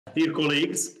Dear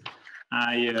colleagues,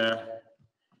 I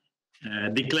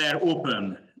declare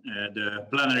open the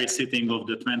plenary sitting of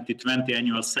the 2020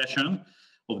 annual session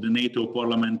of the NATO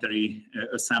Parliamentary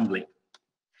Assembly.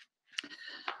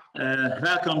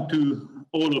 Welcome to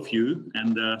all of you,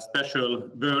 and a special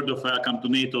word of welcome to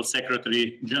NATO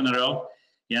Secretary General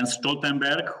Jens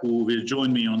Stoltenberg, who will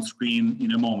join me on screen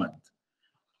in a moment.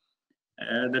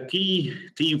 The key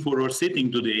theme for our sitting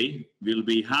today will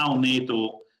be how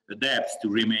NATO adapts to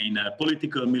remain a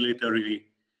political, military,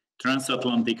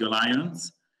 transatlantic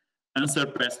alliance,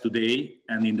 unsurpassed today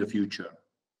and in the future.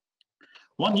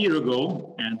 1 year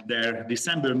ago, at their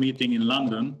December meeting in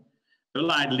London,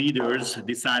 Allied leaders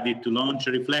decided to launch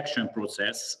a reflection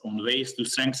process on ways to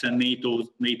strengthen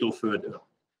NATO further.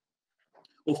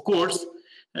 Of course,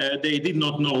 they did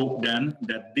not know then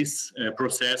that this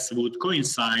process would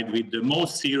coincide with the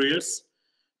most serious,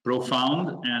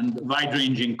 profound and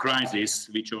wide-ranging crisis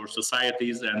which our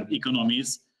societies and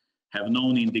economies have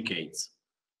known in decades.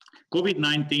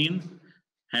 COVID-19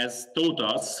 has taught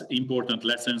us important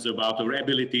lessons about our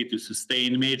ability to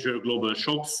sustain major global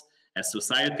shocks as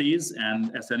societies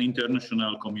and as an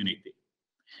international community.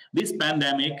 This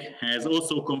pandemic has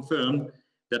also confirmed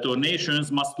that our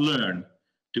nations must learn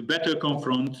to better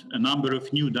confront a number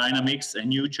of new dynamics and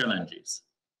new challenges.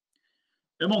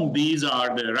 Among these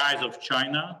are the rise of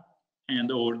China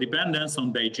and our dependence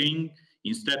on Beijing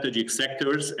in strategic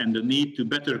sectors and the need to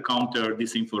better counter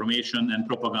disinformation and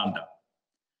propaganda.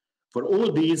 For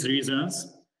all these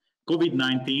reasons,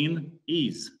 COVID-19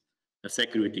 is a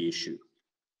security issue.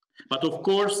 But of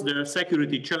course, the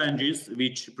security challenges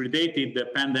which predated the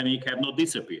pandemic have not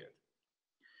disappeared.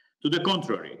 To the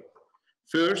contrary,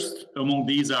 first among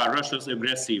these are Russia's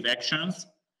aggressive actions,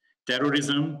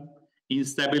 terrorism,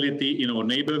 instability in our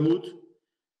neighborhood,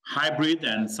 hybrid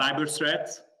and cyber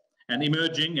threats, and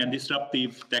emerging and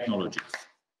disruptive technologies.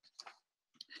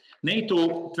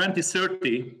 NATO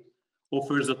 2030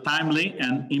 offers a timely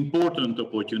and important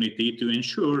opportunity to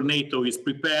ensure NATO is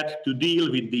prepared to deal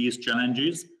with these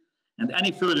challenges and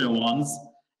any further ones,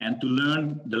 and to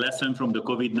learn the lesson from the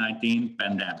COVID-19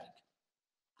 pandemic.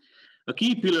 A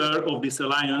key pillar of this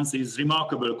alliance is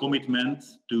remarkable commitment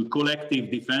to collective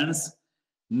defense,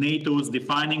 NATO's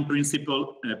defining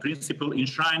principle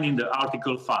enshrined in the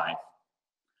Article 5.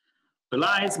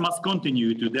 Allies must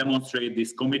continue to demonstrate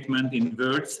this commitment in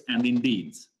words and in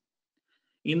deeds.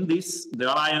 In this, the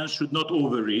alliance should not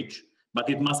overreach, but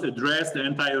it must address the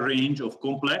entire range of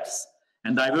complex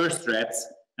and diverse threats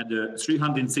at the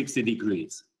 360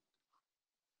 degrees.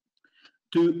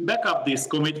 To back up this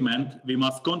commitment, we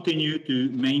must continue to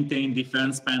maintain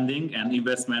defense spending and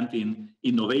investment in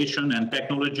innovation and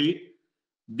technology,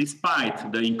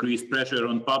 despite the increased pressure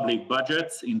on public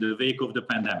budgets in the wake of the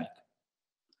pandemic.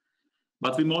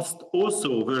 But we must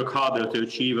also work harder to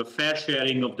achieve a fair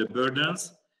sharing of the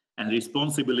burdens and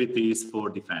responsibilities for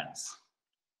defense.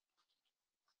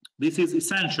 This is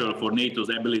essential for NATO's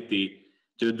ability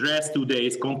to address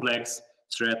today's complex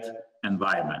threat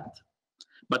environment.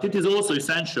 But it is also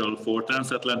essential for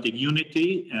transatlantic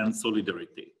unity and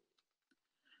solidarity.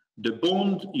 The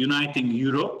bond uniting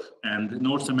Europe and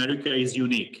North America is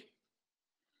unique.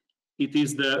 It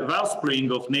is the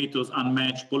wellspring of NATO's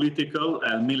unmatched political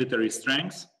and military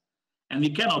strengths, and we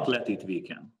cannot let it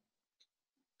weaken.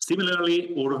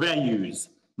 Similarly, our values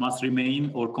must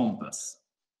remain our compass.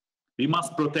 We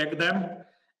must protect them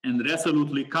and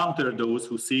resolutely counter those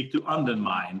who seek to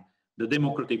undermine the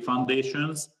democratic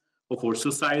foundations of our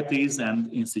societies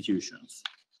and institutions.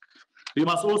 We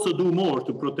must also do more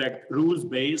to protect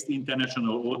rules-based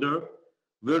international order,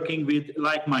 working with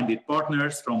like-minded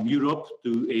partners from Europe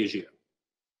to Asia.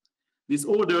 This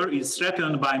order is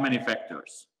threatened by many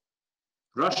factors.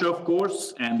 Russia, of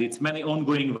course, and its many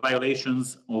ongoing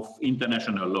violations of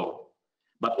international law,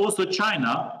 but also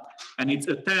China and its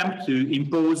attempt to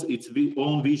impose its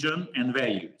own vision and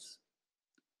values.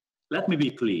 Let me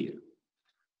be clear.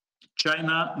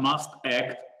 China must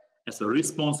act as a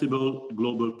responsible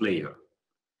global player.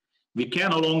 We can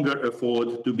no longer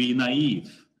afford to be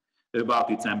naive about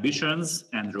its ambitions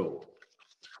and role.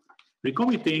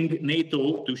 Recommitting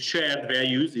NATO to shared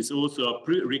values is also a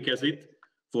prerequisite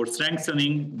for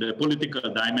strengthening the political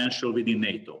dimension within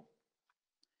NATO.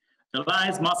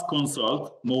 Allies must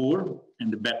consult more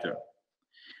and better.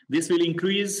 This will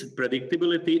increase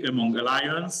predictability among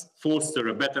alliances, foster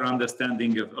a better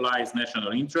understanding of allies'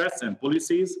 national interests and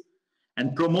policies,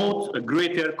 and promote a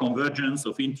greater convergence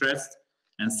of interests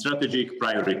and strategic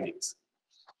priorities.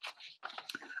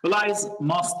 Allies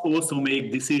must also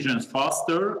make decisions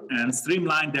faster and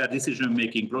streamline their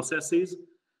decision-making processes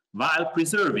while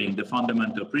preserving the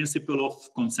fundamental principle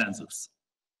of consensus.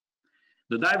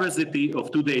 The diversity of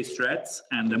today's threats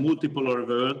and the multipolar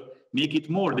world make it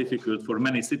more difficult for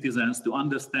many citizens to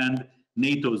understand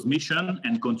NATO's mission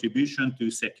and contribution to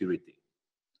security.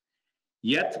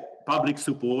 Yet, public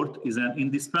support is an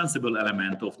indispensable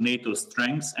element of NATO's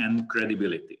strengths and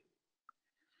credibility.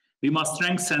 We must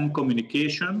strengthen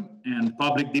communication and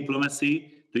public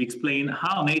diplomacy to explain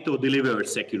how NATO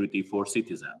delivers security for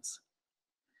citizens.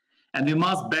 And we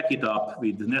must back it up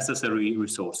with the necessary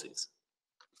resources.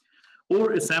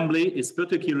 Our Assembly is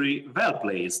particularly well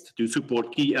placed to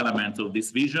support key elements of this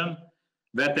vision,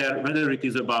 whether it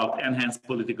is about enhanced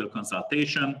political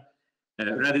consultation,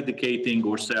 rededicating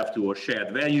ourselves to our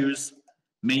shared values,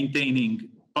 maintaining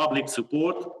public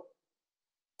support,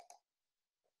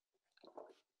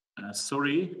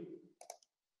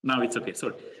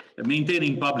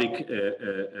 maintaining public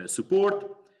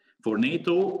support for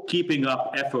NATO, keeping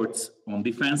up efforts on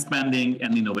defense spending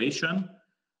and innovation,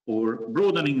 or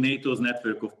broadening NATO's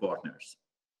network of partners.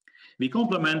 We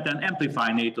complement and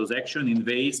amplify NATO's action in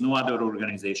ways no other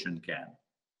organization can.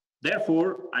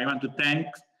 Therefore, I want to thank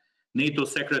NATO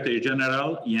Secretary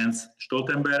General Jens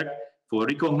Stoltenberg for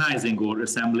recognizing our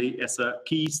Assembly as a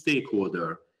key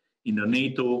stakeholder in the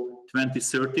NATO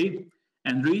 2030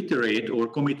 and reiterate our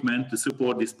commitment to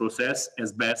support this process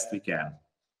as best we can.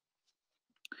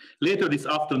 Later this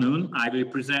afternoon, I will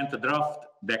present a draft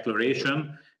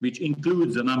declaration which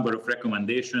includes a number of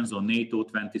recommendations on NATO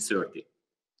 2030.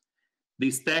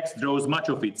 This text draws much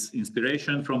of its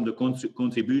inspiration from the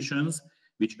contributions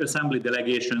which Assembly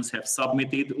delegations have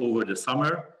submitted over the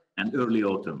summer and early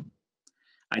autumn.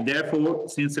 I therefore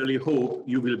sincerely hope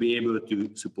you will be able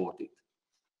to support it.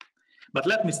 But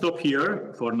let me stop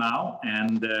here for now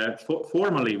and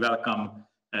formally welcome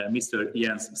Mr.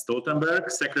 Jens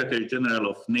Stoltenberg, Secretary General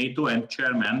of NATO and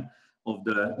Chairman of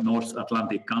the North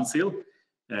Atlantic Council.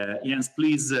 Jens,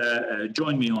 please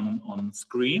join me on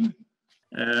screen.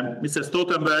 Mr.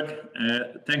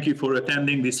 Stoltenberg, thank you for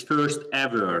attending this first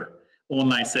ever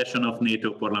online session of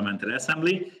NATO Parliamentary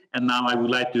Assembly. And now I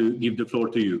would like to give the floor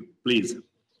to you. Please,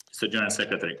 Mr. General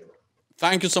Secretary.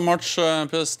 Thank you so much,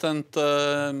 President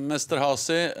Mr.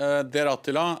 Hasi, dear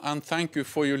Attila, and thank you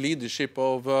for your leadership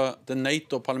of the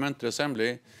NATO Parliamentary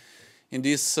Assembly in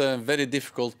this very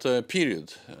difficult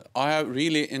period. I have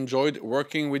really enjoyed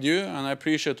working with you, and I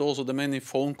appreciate also the many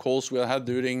phone calls we have had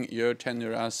during your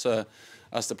tenure as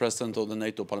the President of the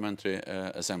NATO Parliamentary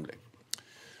Assembly.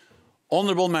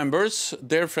 Honourable members,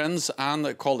 dear friends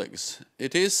and colleagues,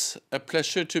 it is a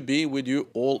pleasure to be with you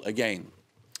all again.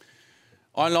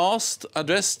 I last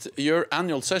addressed your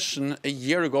annual session a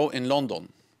year ago in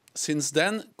London. Since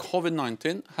then,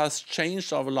 COVID-19 has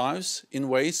changed our lives in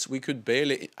ways we could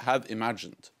barely have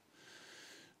imagined.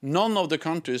 None of the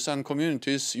countries and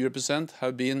communities you represent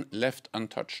have been left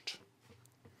untouched.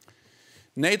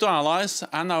 NATO allies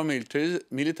and our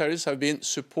militaries have been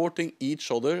supporting each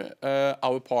other,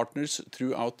 our partners,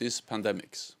 throughout these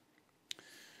pandemics.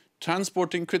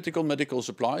 Transporting critical medical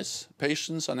supplies,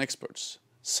 patients and experts,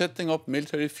 setting up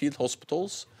military field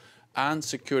hospitals and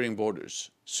securing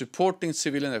borders, supporting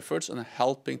civilian efforts and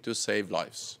helping to save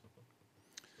lives.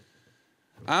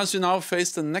 As we now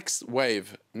face the next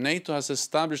wave, NATO has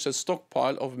established a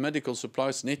stockpile of medical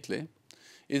supplies in Italy.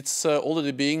 It's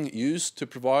already being used to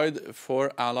provide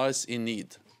for allies in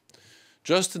need.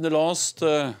 Just in the last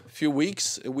few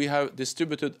weeks, we have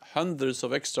distributed hundreds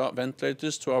of extra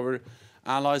ventilators to our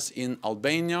allies in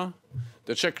Albania,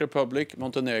 the Czech Republic,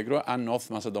 Montenegro and North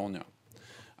Macedonia.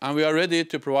 And we are ready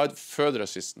to provide further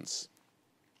assistance.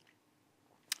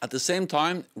 At the same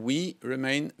time, we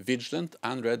remain vigilant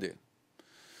and ready,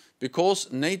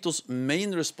 because NATO's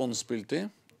main responsibility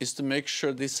is to make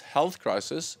sure this health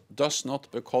crisis does not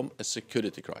become a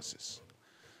security crisis.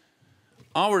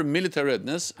 Our military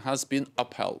readiness has been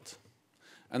upheld,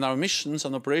 and our missions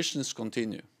and operations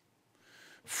continue.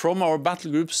 From our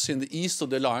battle groups in the east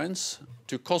of the alliance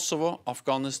to Kosovo,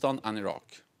 Afghanistan and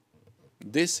Iraq.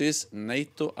 This is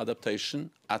NATO adaptation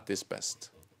at its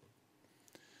best.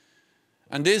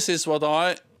 And this is what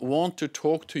I want to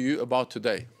talk to you about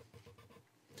today.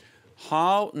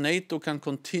 How NATO can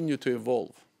continue to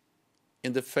evolve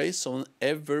in the face of an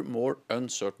ever more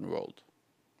uncertain world.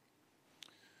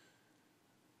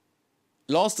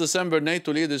 Last December,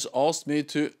 NATO leaders asked me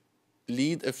to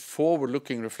lead a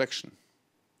forward-looking reflection,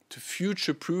 to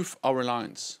future-proof our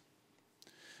alliance.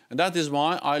 And that is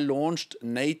why I launched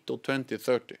NATO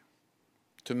 2030,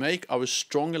 to make our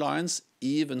strong alliance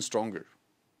even stronger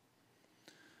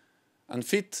and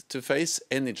fit to face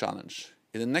any challenge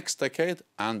in the next decade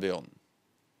and beyond.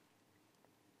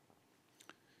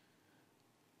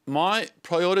 My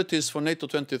priorities for NATO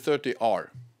 2030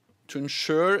 are to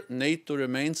ensure NATO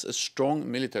remains a strong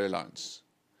military alliance,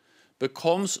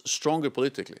 becomes stronger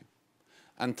politically,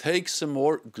 and takes a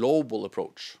more global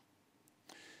approach.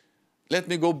 Let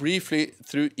me go briefly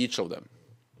through each of them.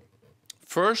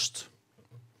 First,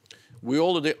 we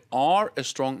already are a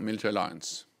strong military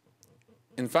alliance.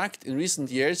 In fact, in recent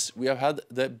years, we have had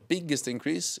the biggest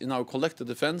increase in our collective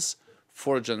defense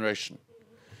for a generation,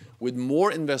 with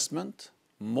more investment,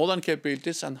 modern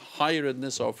capabilities, and higher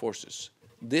readiness of our forces.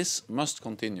 This must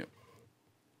continue.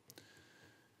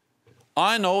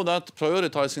 I know that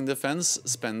prioritizing defense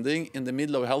spending in the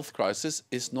middle of a health crisis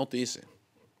is not easy.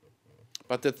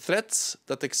 But the threats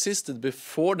that existed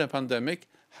before the pandemic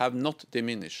have not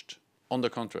diminished. On the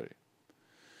contrary.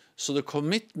 So the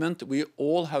commitment we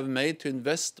all have made to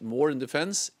invest more in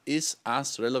defense is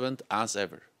as relevant as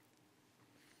ever.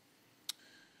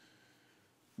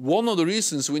 One of the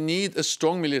reasons we need a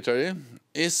strong military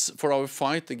is for our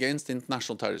fight against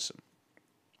international terrorism,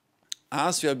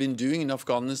 as we have been doing in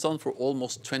Afghanistan for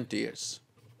almost 20 years.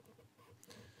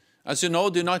 As you know,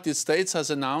 the United States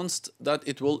has announced that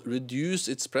it will reduce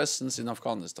its presence in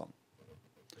Afghanistan.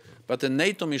 But the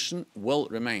NATO mission will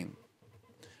remain,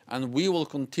 and we will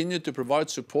continue to provide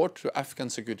support to Afghan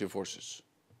security forces.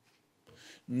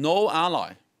 No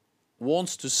ally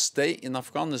wants to stay in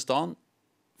Afghanistan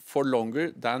for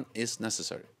longer than is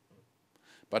necessary.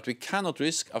 But we cannot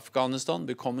risk Afghanistan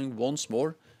becoming once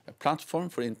more a platform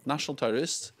for international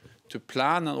terrorists to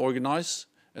plan and organize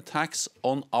attacks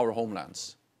on our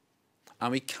homelands.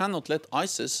 And we cannot let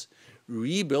ISIS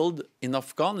rebuild in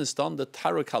Afghanistan the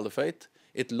terror caliphate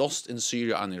it lost in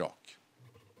Syria and Iraq.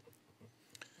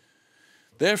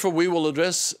 Therefore, we will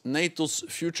address NATO's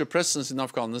future presence in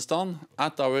Afghanistan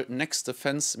at our next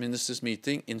defense ministers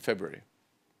meeting in February.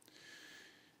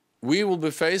 We will be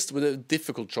faced with a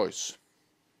difficult choice.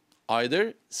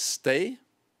 Either stay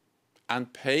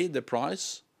and pay the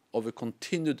price of a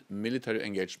continued military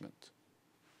engagement,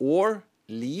 or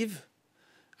leave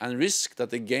and risk that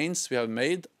the gains we have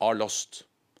made are lost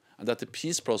and that the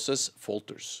peace process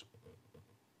falters.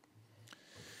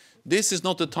 This is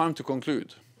not the time to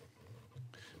conclude,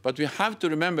 but we have to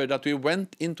remember that we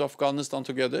went into Afghanistan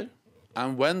together,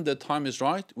 and when the time is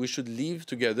right, we should leave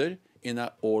together in an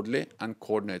orderly and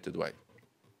coordinated way.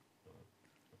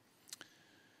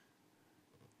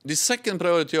 The second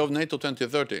priority of NATO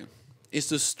 2030 is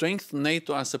to strengthen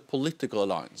NATO as a political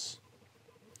alliance.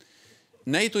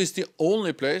 NATO is the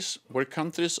only place where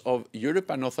countries of Europe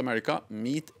and North America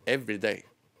meet every day.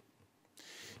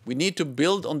 We need to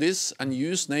build on this and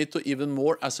use NATO even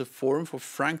more as a forum for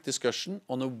frank discussion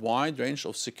on a wide range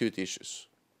of security issues.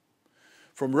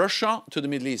 From Russia to the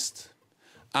Middle East,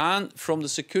 and from the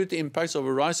security impacts of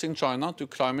a rising China to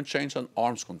climate change and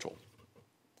arms control,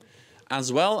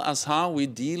 as well as how we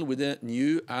deal with the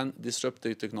new and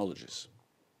disruptive technologies.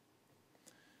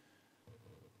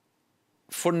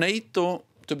 For NATO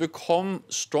to become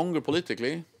stronger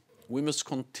politically, we must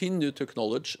continue to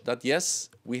acknowledge that yes,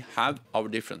 we have our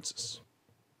differences.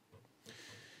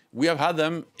 We have had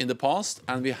them in the past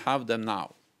and we have them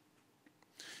now.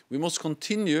 We must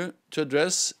continue to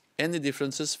address any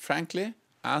differences frankly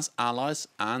as allies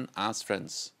and as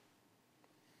friends.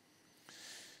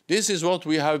 This is what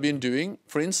we have been doing,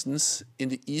 for instance, in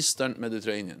the Eastern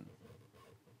Mediterranean.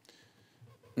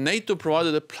 NATO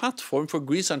provided a platform for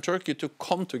Greece and Turkey to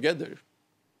come together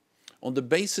on the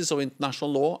basis of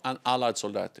international law and allied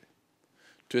solidarity,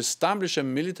 to establish a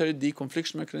military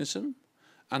deconfliction mechanism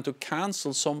and to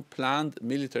cancel some planned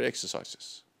military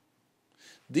exercises.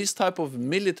 This type of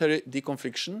military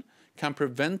deconfliction can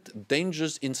prevent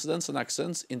dangerous incidents and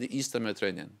accidents in the Eastern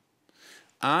Mediterranean,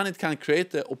 and it can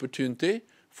create the opportunity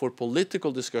for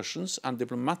political discussions and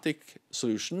diplomatic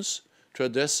solutions to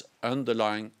address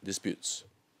underlying disputes.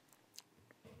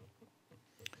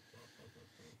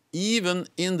 Even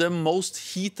in the most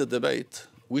heated debate,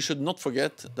 we should not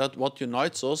forget that what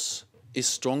unites us is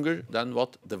stronger than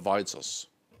what divides us.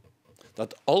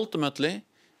 That ultimately,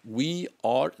 we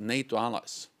are NATO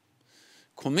allies,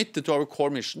 committed to our core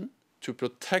mission to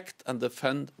protect and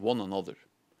defend one another,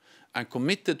 and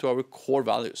committed to our core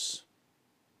values: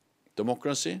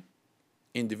 democracy,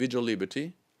 individual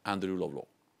liberty, and the rule of law.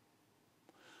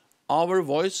 Our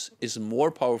voice is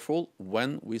more powerful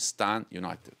when we stand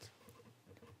united.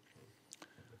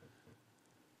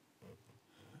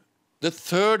 The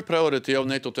third priority of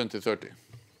NATO 2030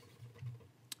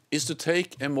 is to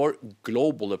take a more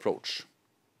global approach.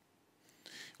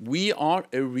 We are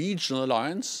a regional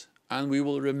alliance and we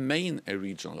will remain a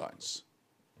regional alliance.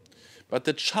 But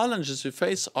the challenges we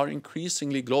face are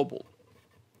increasingly global.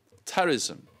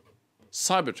 Terrorism,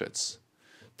 cyber threats,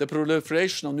 the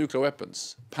proliferation of nuclear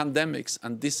weapons, pandemics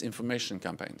and disinformation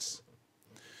campaigns.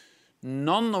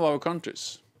 None of our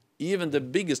countries, even the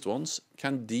biggest ones,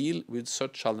 can deal with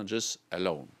such challenges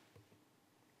alone.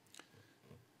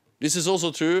 This is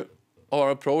also true of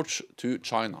our approach to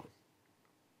China.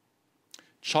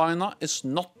 China is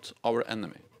not our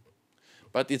enemy,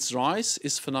 but its rise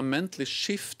is fundamentally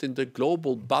shifting the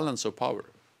global balance of power,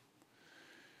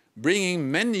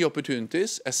 bringing many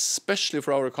opportunities, especially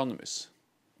for our economies,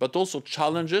 but also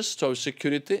challenges to our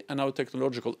security and our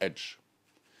technological edge,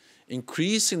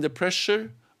 increasing the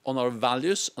pressure on our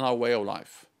values and our way of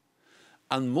life,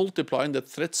 and multiplying the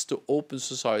threats to open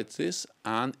societies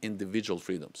and individual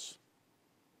freedoms.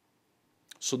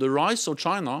 So the rise of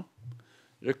China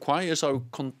requires our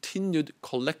continued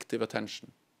collective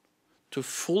attention to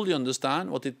fully understand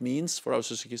what it means for our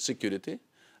security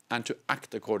and to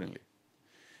act accordingly,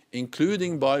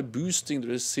 including by boosting the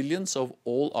resilience of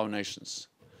all our nations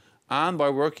and by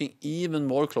working even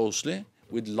more closely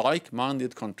with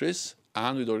like-minded countries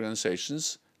and with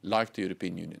organizations like the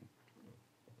European Union,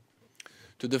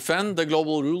 to defend the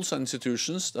global rules and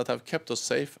institutions that have kept us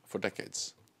safe for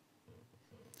decades.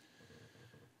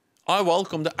 I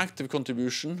welcome the active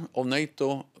contribution of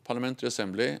NATO Parliamentary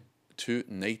Assembly to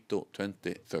NATO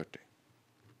 2030,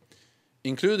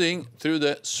 including through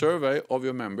the survey of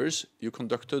your members you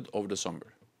conducted over the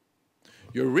summer,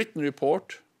 your written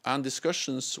report and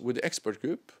discussions with the expert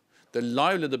group, the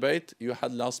lively debate you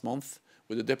had last month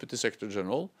with the Deputy Secretary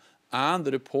General, and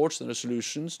the reports and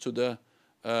resolutions to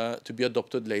be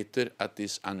adopted later at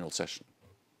this annual session.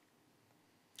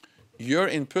 Your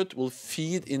input will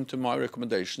feed into my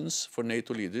recommendations for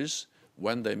NATO leaders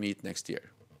when they meet next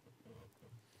year.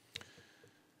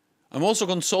 I'm also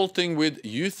consulting with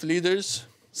youth leaders,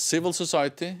 civil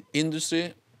society,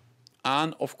 industry,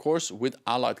 and of course with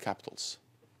allied capitals.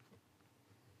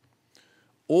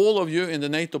 All of you in the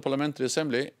NATO Parliamentary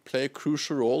Assembly play a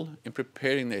crucial role in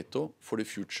preparing NATO for the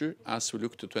future as we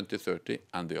look to 2030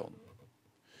 and beyond.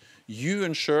 You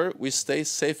ensure we stay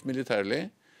safe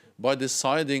militarily by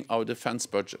deciding our defense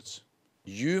budgets.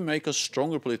 You make us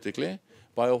stronger politically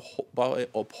by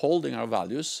upholding our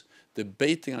values,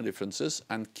 debating our differences,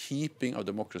 and keeping our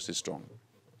democracy strong.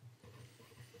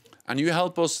 And you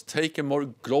help us take a more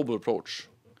global approach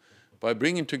by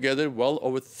bringing together well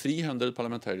over 300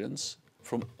 parliamentarians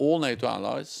from all NATO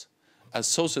allies,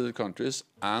 associated countries,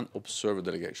 and observer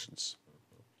delegations.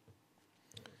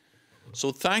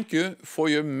 So thank you for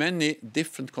your many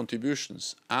different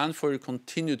contributions and for your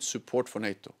continued support for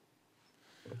NATO.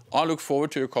 I look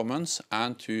forward to your comments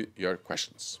and to your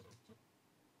questions.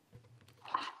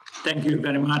 Thank you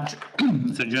very much,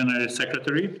 Mr. General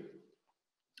Secretary.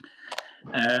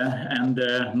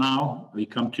 Now we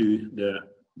come to the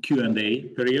Q&A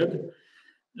period.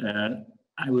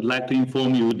 I would like to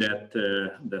inform you that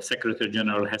the Secretary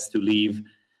General has to leave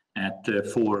at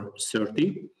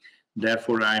 4:30.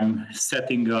 Therefore, I'm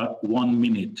setting a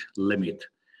 1-minute limit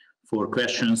for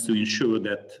questions to ensure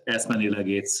that as many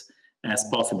delegates as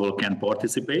possible can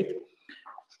participate.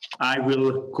 I will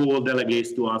call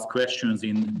delegates to ask questions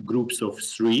in groups of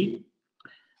 3.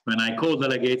 When I call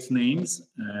delegates' names,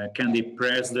 can they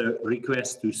press the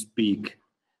request to speak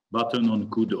button on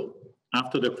Kudo?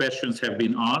 After the questions have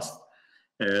been asked,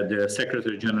 the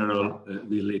Secretary General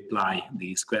will reply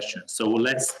these questions. So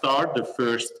let's start the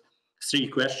first 3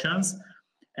 questions,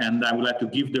 and I would like to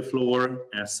give the floor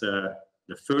as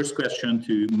the first question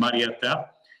to Marietta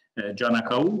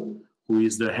Giannakou, who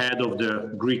is the head of the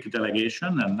Greek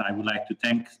delegation, and I would like to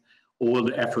thank all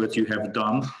the efforts you have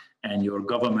done and your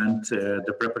government,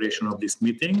 the preparation of this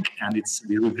meeting, and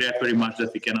we regret very much that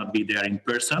we cannot be there in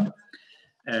person,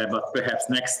 but perhaps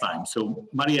next time. So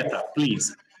Marietta, please,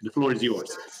 the floor is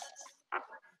yours.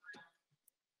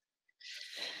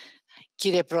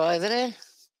 Κύριε Πρόεδρε,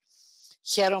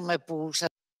 χαίρομαι που σας...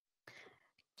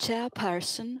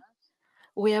 Chairperson,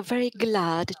 we are very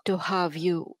glad to have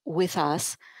you with us,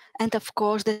 and of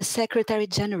course the Secretary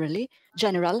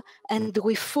General, and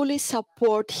we fully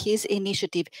support his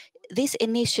initiative. This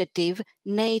initiative,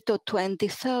 NATO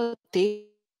 2030,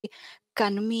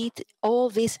 can meet all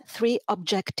these 3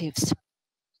 objectives.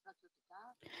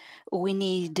 We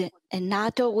need a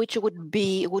NATO which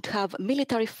would have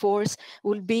military force,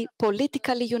 will be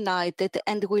politically united,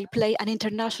 and will play an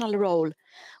international role.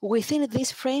 Within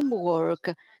this framework,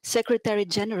 Secretary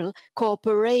General,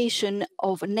 cooperation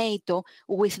of NATO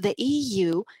with the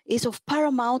EU is of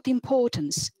paramount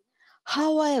importance.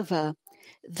 However,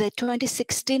 the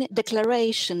 2016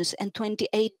 declarations and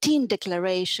 2018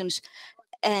 declarations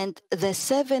and the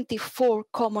 74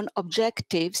 common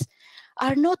objectives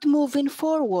are not moving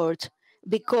forward.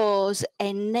 because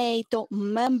a NATO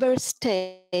member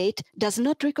state does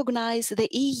not recognize the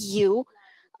EU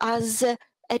as a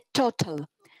total.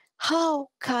 How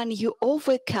can you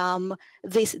overcome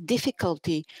this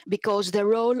difficulty? Because the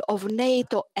role of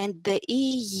NATO and the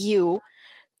EU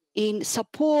in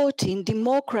supporting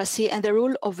democracy and the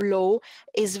rule of law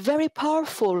is very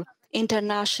powerful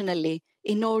internationally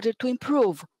in order to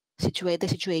improve the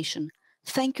situation.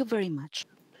 Thank you very much.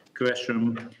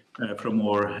 Question from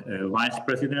our Vice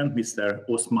President, Mr.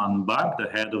 Osman Bag, the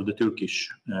head of the Turkish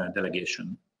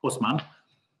delegation. Osman,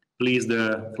 please,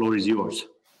 the floor is yours.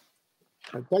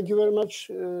 Thank you very much,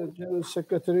 General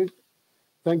Secretary.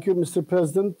 Thank you, Mr.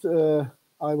 President.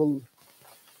 I will.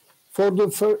 For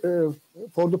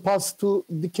the past 2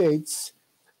 decades,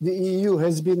 the EU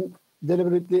has been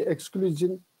deliberately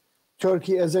excluding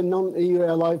Turkey as a non-EU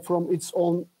ally from its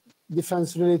own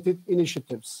defense-related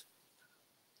initiatives.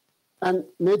 And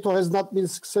NATO has not been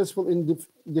successful in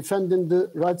defending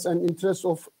the rights and interests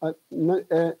of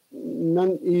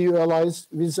non-EU allies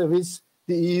vis-à-vis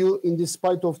the EU in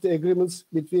despite of the agreements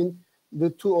between the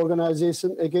 2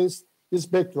 organizations against this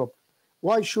backdrop.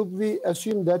 Why should we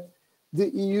assume that the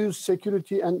EU's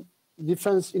security and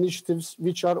defense initiatives,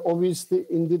 which are obviously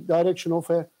in the direction of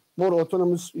a more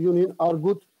autonomous union, are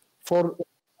good for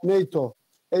NATO,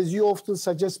 as you often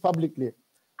suggest publicly?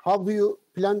 How do you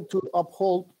plan to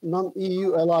uphold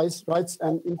non-EU allies' rights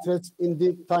and interests in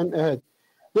the time ahead?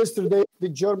 Yesterday, the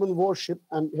German warship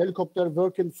and helicopter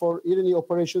working for Irani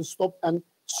operation stopped and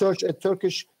searched a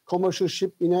Turkish commercial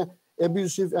ship in an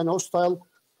abusive and hostile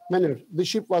manner. The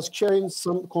ship was carrying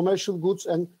some commercial goods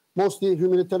and mostly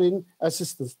humanitarian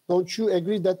assistance. Don't you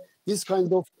agree that this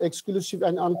kind of exclusive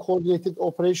and uncoordinated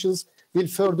operations will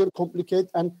further complicate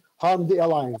and harm the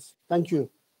alliance? Thank you.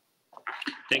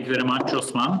 Thank you very much,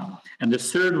 Osman. And the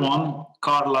third one,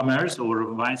 Karl Lammers,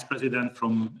 our Vice President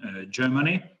from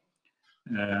Germany,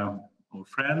 our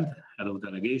friend, head of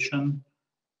delegation.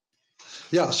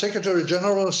 Yeah, Secretary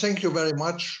General, thank you very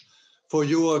much for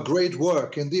your great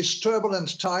work in these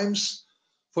turbulent times,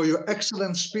 for your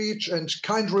excellent speech, and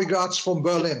kind regards from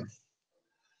Berlin.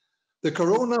 The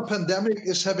corona pandemic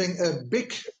is having a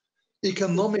big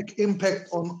economic impact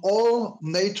on all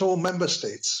NATO member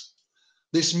states.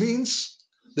 This means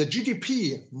the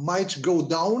GDP might go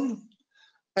down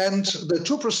and the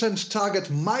 2% target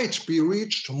might be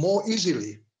reached more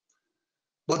easily.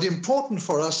 What important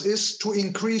for us is to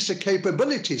increase the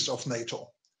capabilities of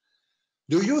NATO.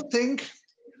 Do you think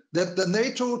that the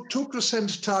NATO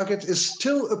 2% target is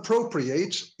still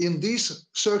appropriate in these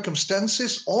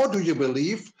circumstances, or do you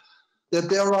believe that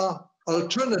there are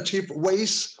alternative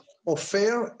ways of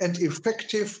fair and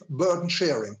effective burden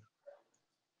sharing?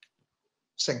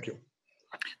 Thank you.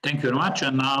 Thank you very much.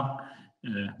 And now,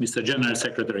 Mr. General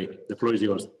Secretary, the floor is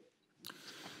yours.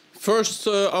 First,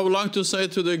 I would like to say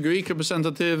to the Greek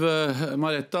representative,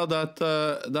 Maretta,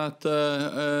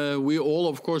 that we all,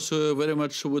 of course, very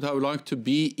much would have liked to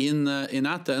be in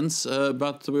Athens,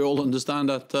 but we all understand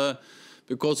that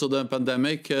because of the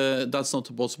pandemic, that's not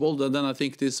possible. Then I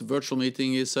think this virtual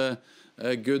meeting is a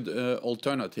good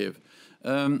alternative.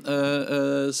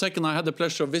 Second, I had the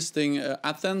pleasure of visiting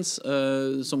Athens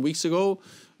some weeks ago,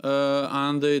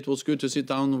 and it was good to sit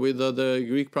down with the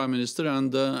Greek Prime Minister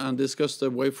and discuss the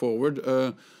way forward,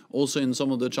 also in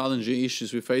some of the challenging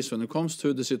issues we face when it comes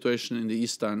to the situation in the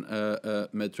Eastern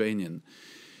Mediterranean.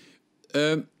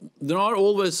 There are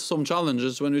always some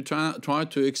challenges when we try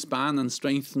to expand and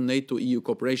strengthen NATO-EU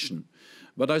cooperation.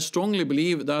 But I strongly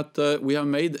believe that we have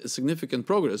made significant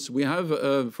progress. We have,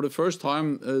 for the first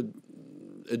time,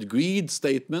 agreed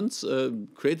statements,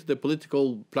 created a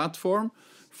political platform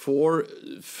for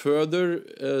further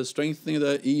strengthening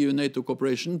the EU-NATO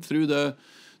cooperation through the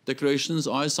declarations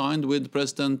I signed with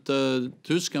President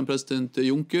Tusk and President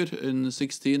Juncker in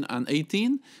 2016 and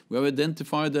 2018. We have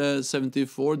identified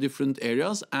 74 different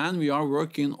areas, and we are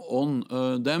working on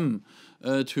them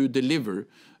to deliver.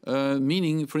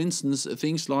 Meaning, for instance,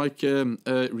 things like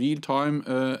real-time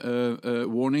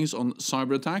warnings on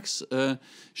cyber attacks,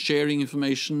 sharing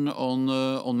information on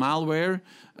malware,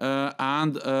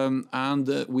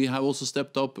 and we have also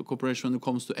stepped up cooperation when it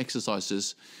comes to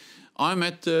exercises. I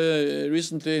met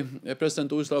recently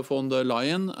President Ursula von der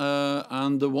Leyen,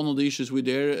 and one of the issues we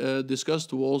there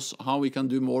discussed was how we can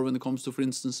do more when it comes to, for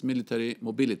instance, military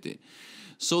mobility.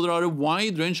 So there are a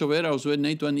wide range of areas where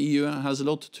NATO and EU has a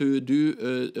lot to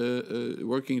do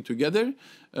working together.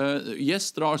 Yes,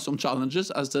 there are some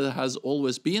challenges, as there has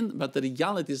always been, but the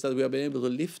reality is that we have been able to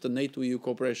lift the NATO-EU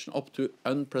cooperation up to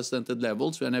unprecedented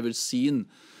levels. We have never seen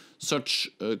such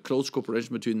close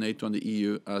cooperation between NATO and the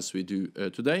EU as we do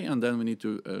today, and then we need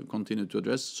to continue to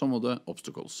address some of the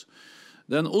obstacles.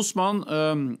 Then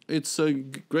Usman, it's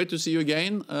great to see you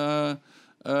again.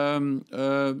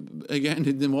 Again,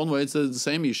 in one way, it's the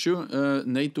same issue,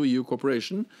 NATO-EU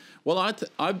cooperation. Well, I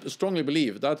strongly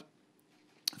believe that,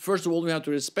 first of all, we have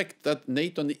to respect that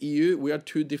NATO and the EU, we are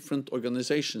two different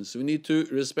organizations. We need to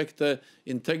respect the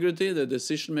integrity, the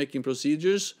decision-making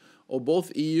procedures of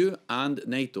both EU and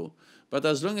NATO. But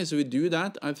as long as we do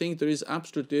that, I think there is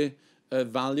absolutely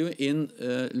value in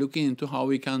looking into how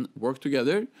we can work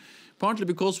together, partly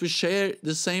because we share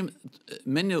the same,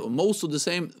 most of the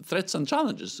same threats and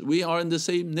challenges. We are in the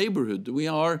same neighborhood. We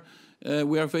are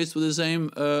faced with the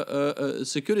same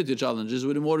security challenges,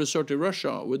 with the more assertive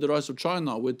Russia, with the rise of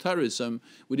China, with terrorism,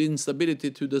 with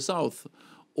instability to the south.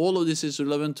 All of this is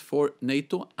relevant for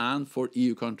NATO and for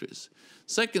EU countries.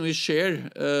 Second, we share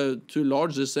to a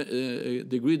large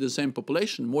degree the same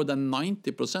population. More than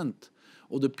 90%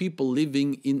 of the people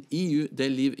living in EU, they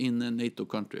live in a NATO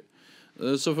country.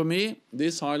 So for me,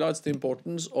 this highlights the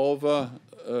importance of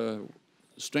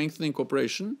strengthening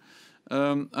cooperation,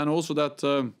 and also that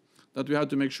we have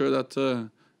to make sure that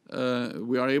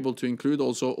we are able to include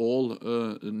also all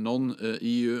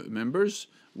non-EU members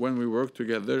when we work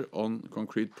together on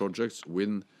concrete projects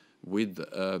with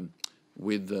the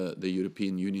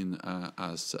European Union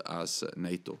as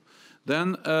NATO.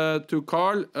 Then to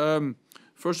Carl,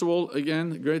 first of all,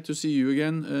 again, great to see you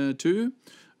again too.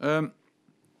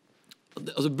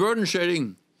 The burden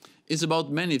sharing is about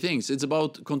many things. It's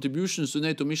about contributions to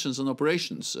NATO missions and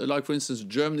operations. Like, for instance,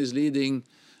 Germany is leading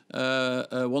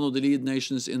one of the lead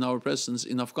nations in our presence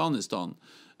in Afghanistan,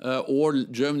 or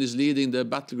Germany is leading the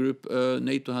battle group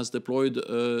NATO has deployed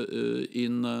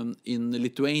in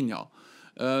Lithuania.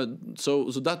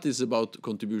 So that is about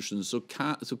contributions. So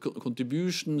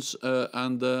contributions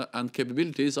and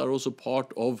capabilities are also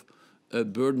part of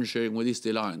burden sharing with the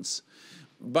alliance.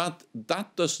 But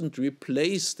that doesn't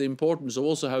replace the importance of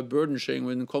also have burden sharing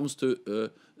when it comes to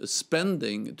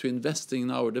spending, to investing in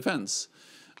our defense.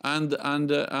 And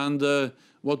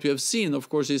what we have seen, of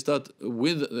course, is that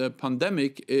with the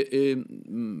pandemic,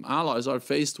 allies are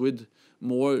faced with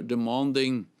more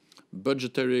demanding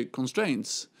budgetary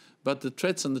constraints. But the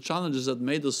threats and the challenges that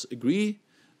made us agree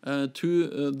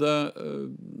to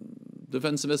the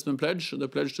Defense Investment Pledge, the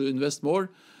pledge to invest more,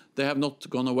 they have not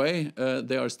gone away.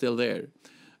 They are still there.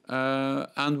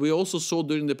 And we also saw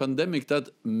during the pandemic that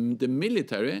the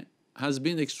military has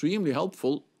been extremely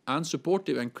helpful and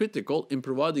supportive and critical in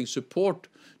providing support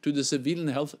to the civilian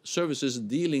health services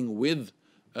dealing with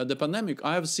the pandemic.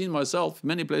 I have seen myself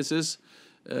many places,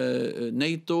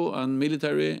 NATO and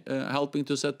military helping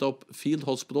to set up field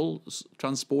hospitals,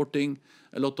 transporting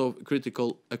a lot of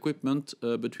critical equipment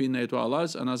between NATO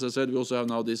allies. And as I said, we also have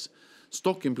now this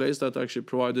stock in place that actually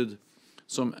provided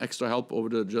some extra help over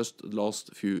the just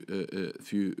last few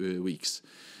weeks.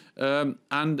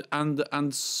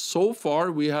 And so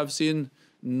far we have seen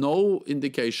no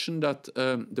indication that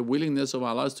the willingness of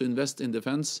allies to invest in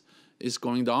defense is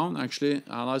going down. Actually,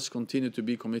 allies continue to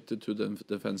be committed to the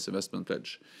Defense Investment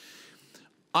Pledge.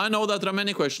 I know that there are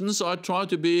many questions, so I try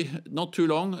to be not too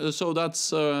long. So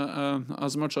that's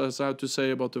as much as I have to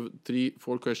say about the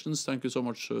 3-4 questions. Thank you so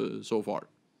much so far.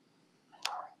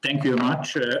 Thank you very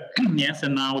much. Yes,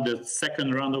 and now the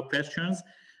second round of questions.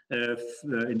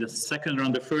 In the second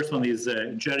round, the first one is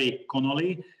Jerry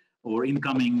Connolly, our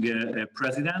incoming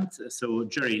president. So,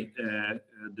 Jerry,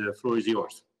 the floor is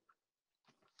yours.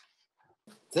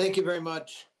 Thank you very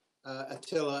much,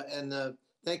 Attila, and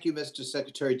thank you, Mr.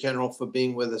 Secretary General, for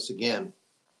being with us again.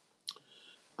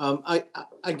 I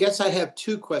guess I have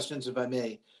 2 questions, if I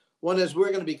may. One is, we're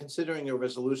going to be considering a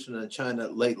resolution on China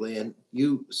lately, and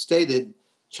you stated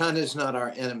China is not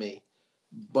our enemy,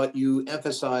 but you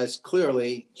emphasized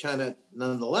clearly China,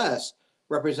 nonetheless,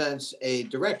 represents a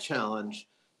direct challenge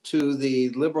to the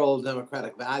liberal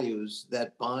democratic values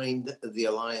that bind the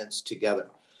alliance together.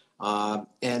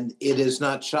 And it is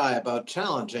not shy about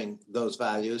challenging those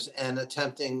values and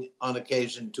attempting on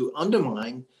occasion to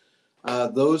undermine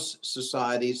those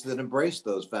societies that embrace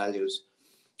those values.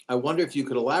 I wonder if you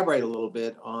could elaborate a little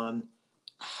bit on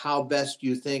how best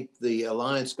you think the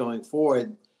alliance going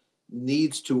forward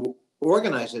needs to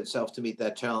organize itself to meet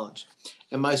that challenge.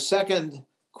 And my second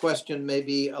question may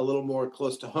be a little more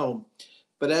close to home,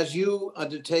 but as you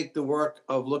undertake the work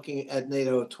of looking at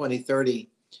NATO 2030,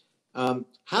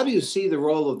 how do you see the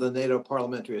role of the NATO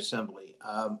Parliamentary Assembly?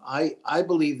 I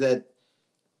believe that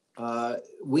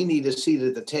we need a seat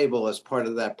at the table as part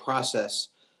of that process.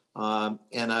 And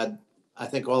I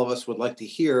think all of us would like to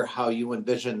hear how you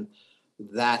envision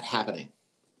that happening.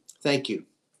 Thank you.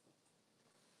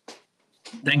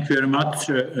 Thank you very much,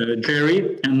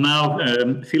 Jerry. And now,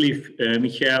 Philippe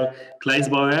Michael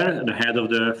Kleisbauer, the head of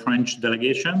the French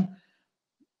delegation.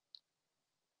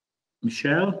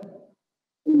 Michel?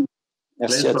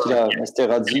 Merci Attila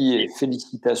Masterazzi et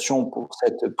félicitations pour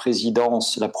cette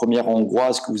présidence, la première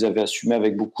hongroise que vous avez assumée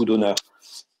avec beaucoup d'honneur.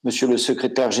 Monsieur le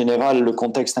secrétaire général, le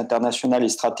contexte international et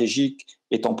stratégique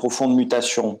est en profonde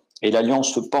mutation et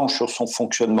l'Alliance se penche sur son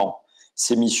fonctionnement,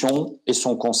 ses missions et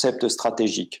son concept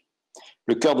stratégique.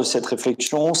 Le cœur de cette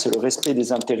réflexion, c'est le respect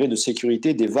des intérêts de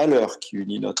sécurité, des valeurs qui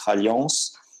unissent notre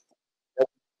Alliance,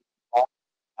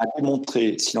 à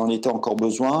démontrer, s'il en était encore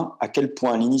besoin, à quel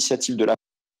point l'initiative de la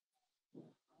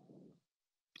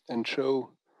and show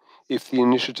if the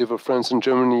initiative of France and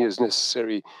Germany is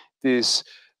necessary. This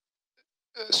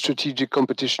strategic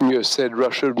competition, you have said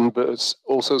Russia, but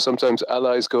also sometimes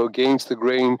allies go against the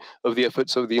grain of the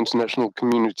efforts of the international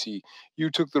community. You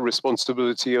took the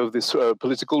responsibility of this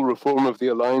political reform of the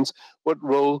alliance. What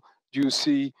role do you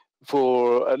see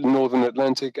for Northern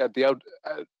Atlantic at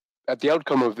the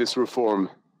outcome of this reform?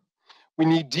 We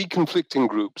need deconflicting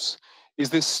groups.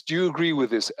 Do you agree with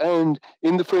this? And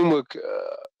in the framework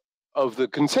of the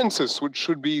consensus, which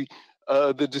should be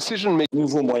the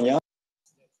decision-making.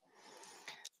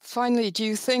 Finally, do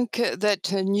you think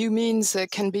that new means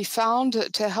can be found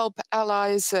to help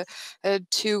allies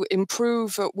to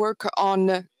improve work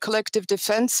on collective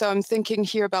defense? So I'm thinking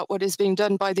here about what is being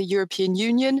done by the European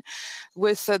Union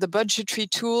with the budgetary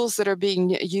tools that are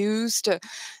being used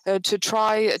to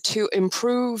try to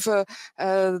improve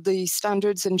the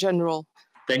standards in general.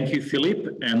 Thank you, Philippe.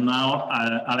 And now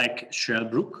Alec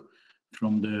Shelbrooke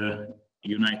from the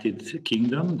United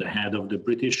Kingdom, the head of the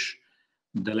British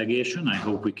delegation. I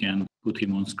hope we can put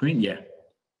him on screen. Yeah.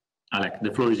 Alec,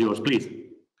 the floor is yours, please.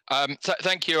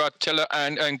 Thank you, Attila,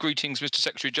 and greetings, Mr.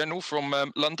 Secretary-General from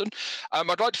London. I'd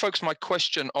like to focus my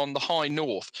question on the High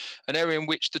North, an area in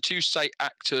which the two state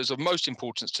actors of most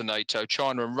importance to NATO,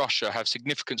 China and Russia, have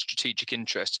significant strategic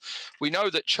interests. We know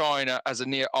that China, as a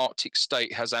near-Arctic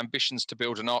state, has ambitions to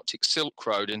build an Arctic Silk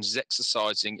Road and is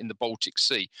exercising in the Baltic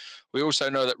Sea. We also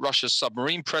know that Russia's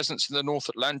submarine presence in the North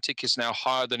Atlantic is now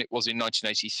higher than it was in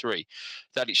 1983,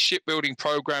 that its shipbuilding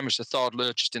program is the third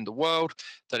largest in the world,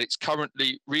 that it's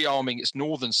currently rearming its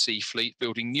Northern Sea fleet,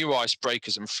 building new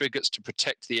icebreakers and frigates to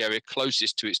protect the area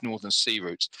closest to its Northern Sea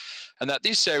routes, and that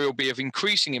this area will be of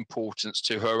increasing importance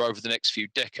to her over the next few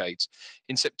decades.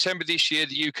 In September this year,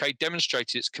 the UK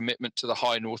demonstrated its commitment to the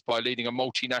High North by leading a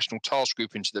multinational task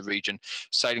group into the region,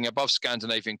 sailing above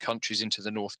Scandinavian countries into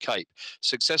the North Cape,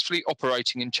 successfully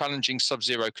operating in challenging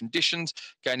sub-zero conditions,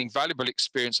 gaining valuable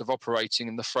experience of operating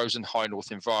in the frozen High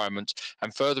North environment,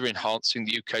 and further enhancing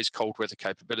the UK's cold weather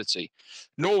capability.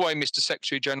 Norway, Mr.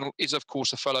 Secretary-General, is of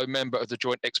course a fellow member of the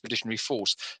Joint Expeditionary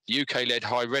Force, the UK-led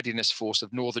High Readiness Force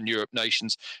of Northern Europe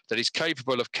nations that is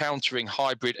capable of countering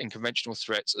hybrid and conventional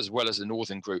threats, as well as the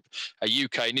Northern Group, a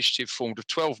UK initiative formed of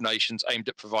 12 nations aimed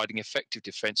at providing effective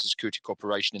defence and security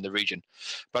cooperation in the region.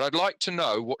 But I'd like to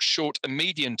know what short and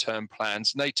medium-term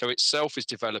plans NATO itself is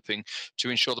developing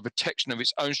to ensure the protection of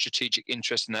its own strategic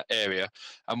interests in that area,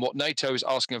 and what NATO is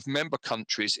asking of member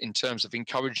countries in terms of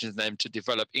encouraging them to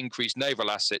develop increased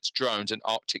naval assets, drones and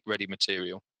Arctic-ready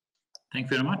material. Thank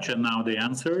you very much. And now the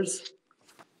answers.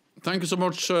 Thank you so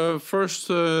much. First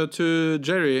to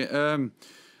Jerry.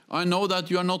 I know that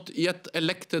you are not yet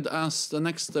elected as the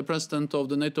next president of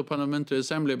the NATO Parliamentary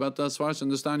Assembly, but as far as I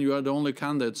understand, you are the only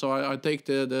candidate. So I take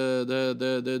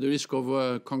the risk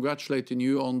of congratulating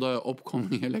you on the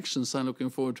upcoming elections. I'm looking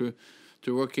forward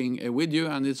to working with you,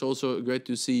 and it's also great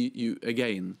to see you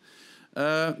again.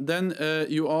 Then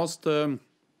you asked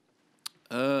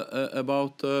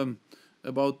about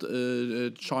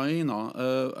China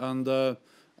and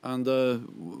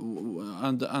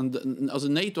as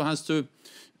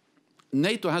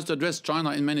NATO has to address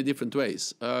China in many different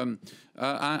ways. And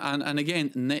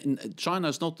again, China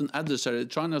is not an adversary,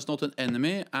 China is not an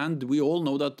enemy, and we all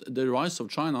know that the rise of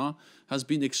China has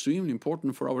been extremely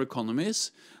important for our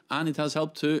economies, and it has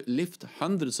helped to lift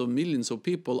hundreds of millions of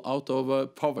people out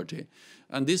of poverty.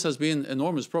 And this has been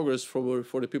enormous progress for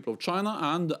the people of China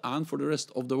and for the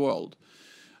rest of the world.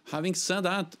 Having said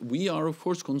that, we are of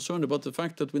course concerned about the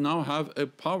fact that we now have a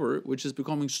power which is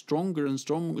becoming stronger and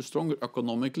stronger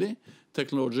economically,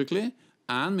 technologically,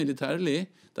 and militarily,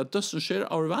 that doesn't share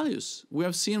our values. We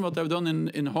have seen what they've done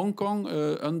in Hong Kong,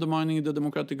 undermining the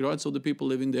democratic rights of the people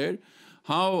living there.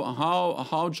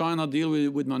 How China deal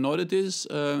with minorities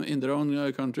in their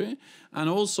own country, and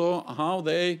also how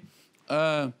they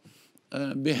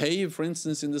behave, for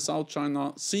instance, in the South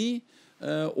China Sea,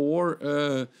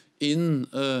 or in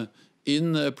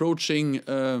approaching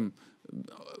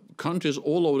countries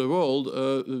all over the world,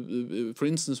 for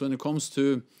instance, when it comes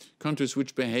to countries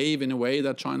which behave in a way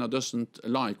that China doesn't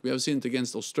like. We have seen it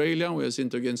against Australia, we have seen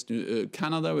it against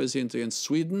Canada, we have seen it against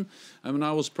Sweden. And when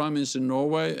I was Prime Minister in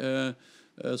Norway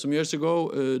some years ago,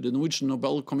 the Norwegian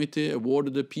Nobel Committee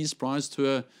awarded the Peace Prize to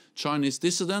a Chinese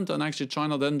dissident, and actually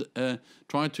China then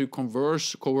tried to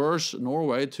coerce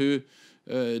Norway to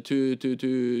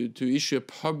issue a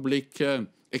public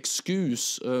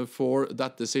excuse for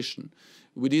that decision.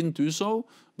 We didn't do so,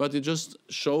 but it just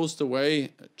shows the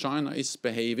way China is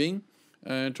behaving,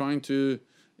 trying to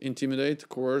intimidate,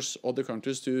 coerce other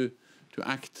countries to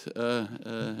act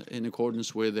in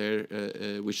accordance with their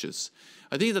wishes.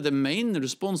 I think that the main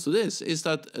response to this is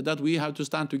that we have to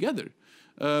stand together,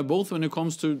 both when it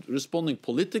comes to responding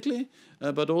politically,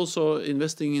 but also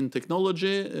investing in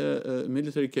technology,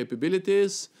 military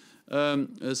capabilities,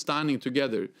 standing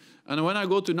together. And when I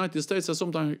go to the United States, I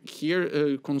sometimes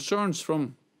hear concerns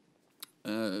from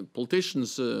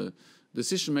politicians,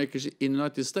 decision makers in the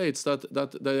United States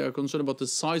that they are concerned about the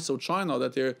size of China,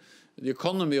 that the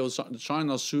economy of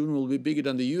China soon will be bigger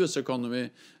than the US economy.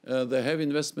 They have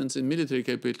investments in military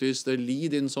capabilities. They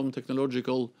lead in some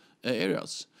technological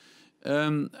areas.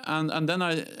 And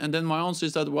then my answer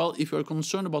is that, well, if you're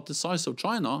concerned about the size of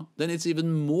China, then it's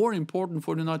even more important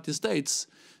for the United States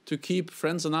to keep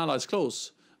friends and allies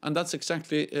close. And that's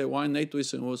exactly why NATO is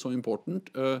so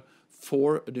important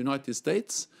for the United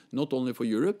States, not only for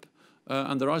Europe.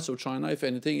 And the rise of China, if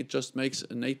anything, it just makes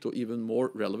NATO even more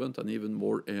relevant and even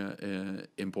more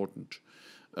important.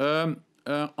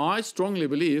 I strongly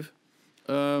believe,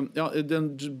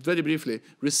 then very briefly,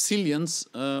 resilience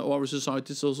of our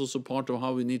society is also part of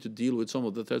how we need to deal with some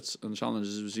of the threats and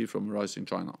challenges we see from rising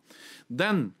China.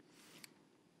 Then,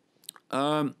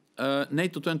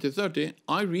 NATO 2030,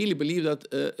 I really believe that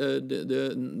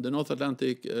the North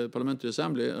Atlantic Parliamentary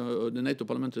Assembly, or the NATO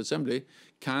Parliamentary Assembly,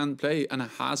 can play and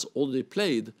has already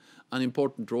played an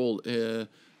important role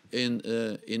in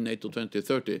NATO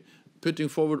 2030. Putting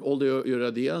forward all your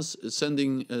ideas,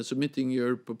 submitting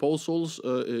your proposals,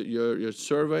 your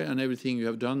survey, and everything you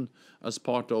have done as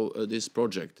part of this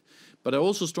project. But I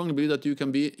also strongly believe that you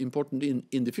can be important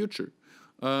in the future.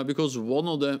 Because one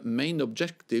of the main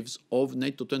objectives of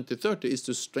NATO 2030 is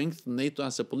to strengthen NATO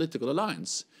as a political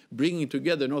alliance, bringing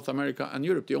together North America and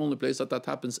Europe, the only place that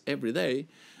happens every day,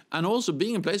 and also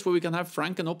being a place where we can have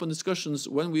frank and open discussions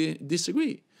when we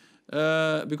disagree.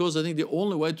 Because I think the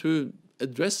only way to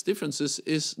address differences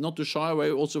is not to shy away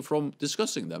also from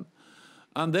discussing them.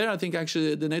 And there I think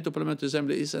actually the NATO Parliamentary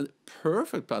Assembly is a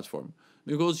perfect platform,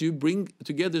 because you bring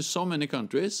together so many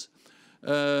countries,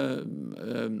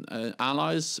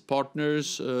 allies,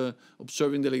 partners,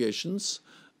 observing delegations,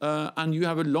 and you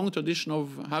have a long tradition of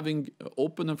having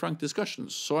open and frank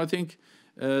discussions. So I think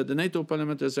the NATO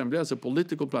Parliamentary Assembly as a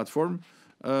political platform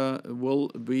will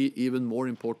be even more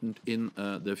important in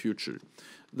the future.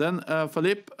 Then,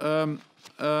 Philippe,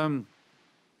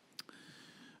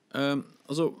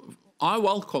 so I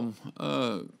welcome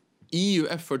EU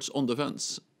efforts on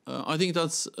defense. I think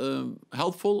that's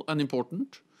helpful and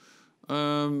important.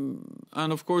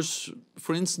 And of course,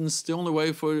 for instance, the only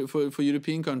way for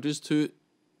European countries to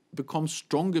become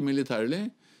stronger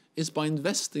militarily is by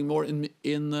investing more in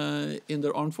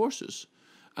their armed forces.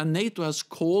 And NATO has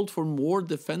called for more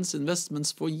defense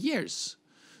investments for years.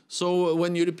 So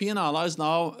when European allies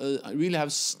now really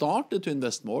have started to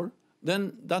invest more,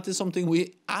 then that is something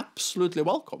we absolutely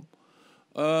welcome.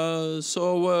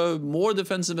 So more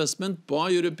defense investment by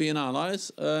European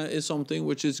allies is something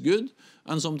which is good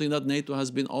and something that NATO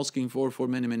has been asking for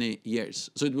many, many years.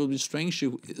 So it will be strange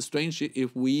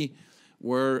if we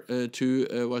were to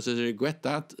regret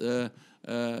that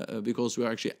because we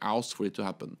actually asked for it to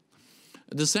happen.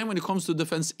 The same when it comes to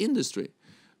defense industry.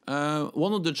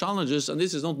 One of the challenges, and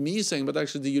this is not me saying, but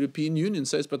actually the European Union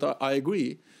says, but I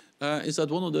agree, is that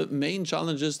one of the main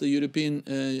challenges the European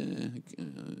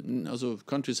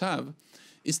countries have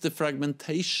is the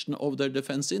fragmentation of their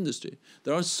defense industry.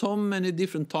 There are so many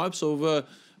different types of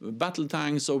battle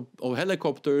tanks, of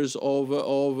helicopters, of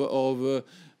all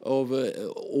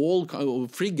kinds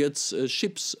of frigates,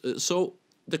 ships. So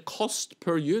the cost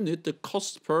per unit, the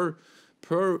cost per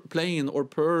plane or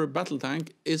per battle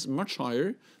tank is much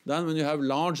higher than when you have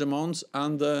large amounts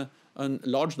and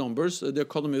large numbers, the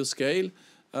economy of scale.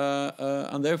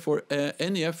 And therefore,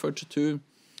 any effort to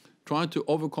try to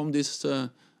overcome this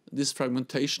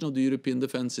fragmentation of the European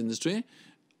defense industry,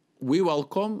 we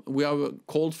welcome, we have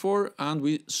called for, and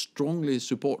we strongly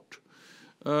support.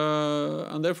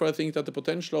 And therefore, I think that the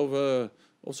potential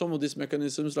of some of these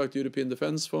mechanisms, like the European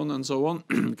Defence Fund and so on,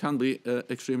 can be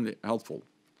extremely helpful.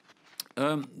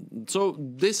 So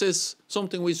this is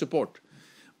something we support.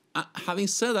 Having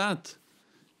said that,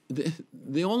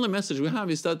 the only message we have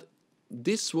is that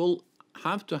this will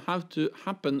have to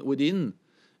happen within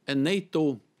a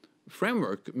NATO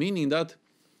framework, meaning that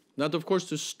of course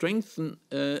to strengthen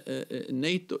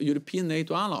European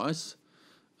NATO allies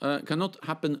cannot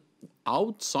happen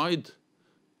outside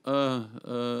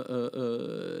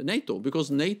NATO,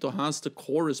 because NATO has the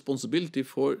core responsibility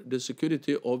for the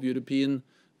security of European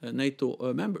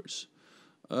NATO members.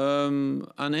 And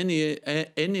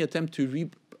any attempt to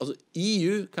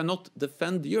EU cannot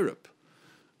defend Europe.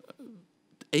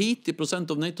 80%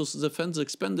 of NATO's defense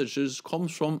expenditures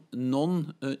comes from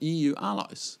non-EU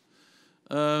allies.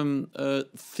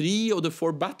 3 of the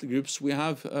 4 battle groups we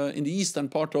have in the eastern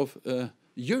part of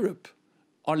Europe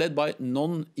are led by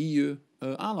non-EU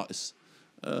allies.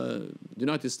 The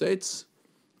United States,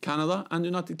 Canada, and the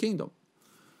United Kingdom.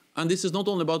 And this is not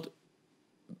only about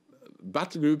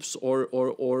battle groups or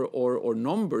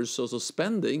numbers, also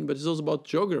spending, but it's also about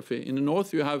geography. In the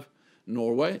north, you have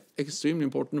Norway, extremely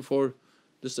important for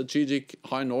the strategic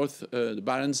high north, the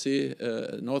Barents Sea,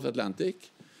 North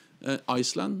Atlantic,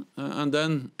 Iceland, and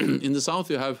then in the south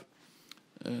you have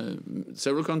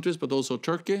several countries, but also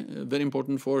Turkey, very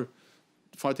important for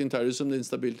fighting terrorism, the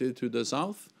instability to the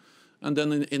south. And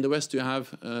then in the west you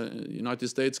have United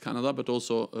States, Canada, but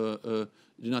also the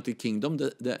United Kingdom,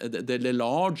 the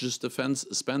largest defense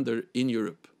spender in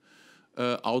Europe,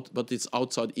 but it's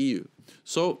outside EU.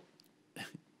 So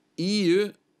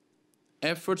EU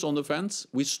efforts on defense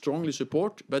we strongly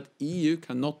support, but EU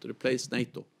cannot replace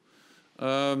NATO.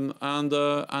 And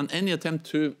any attempt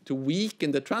to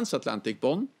weaken the transatlantic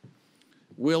bond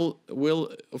will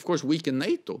of course weaken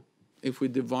NATO if we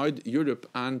divide Europe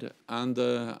and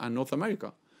North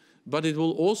America. But it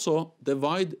will also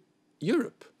divide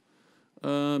Europe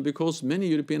because many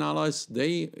European allies,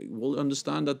 they will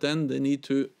understand that then they need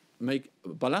to make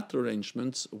bilateral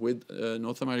arrangements with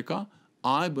North America.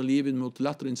 I believe in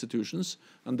multilateral institutions,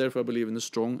 and therefore I believe in a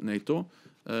strong NATO,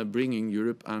 bringing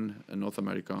Europe and North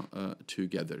America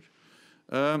together.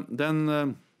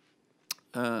 Then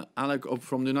Alec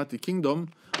from the United Kingdom,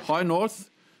 High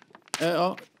North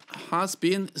has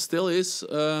been, still is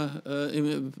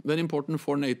very important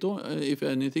for NATO. If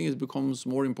anything, it becomes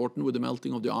more important with the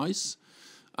melting of the ice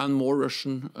and more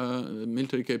Russian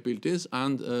military capabilities,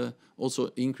 and also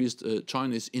increased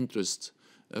Chinese interest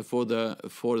for the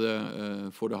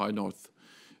High North.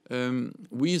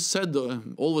 We said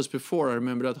always before, I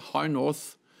remember, that High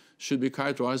North should be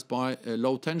characterized by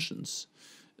low tensions.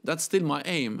 That's still my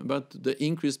aim, but the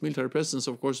increased military presence,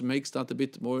 of course, makes that a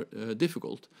bit more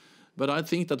difficult. But I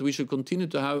think that we should continue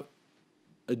to have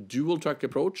a dual-track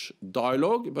approach,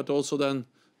 dialogue, but also then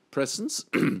presence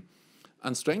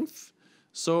and strength.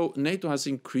 So NATO has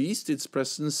increased its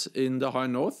presence in the High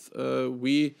North.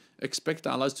 We expect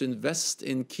allies to invest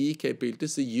in key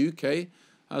capabilities. The UK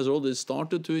has already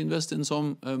started to invest in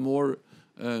some more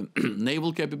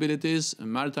naval capabilities,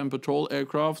 maritime patrol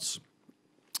aircrafts.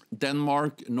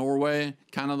 Denmark, Norway,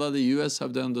 Canada, the US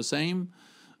have done the same.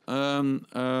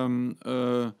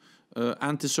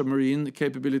 Anti-submarine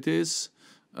capabilities.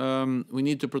 We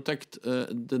need to protect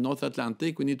the North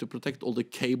Atlantic. We need to protect all the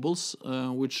cables,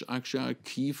 which actually are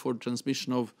key for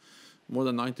transmission of more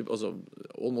than 90%, also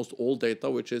almost all data,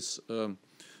 which is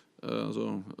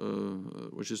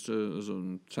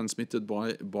transmitted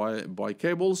by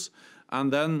cables.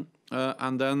 And then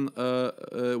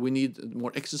we need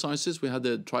more exercises. We had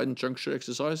the Trident Juncture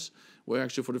exercise, where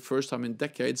actually for the first time in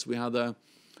decades we had a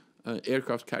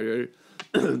aircraft carrier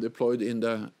deployed in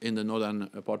the northern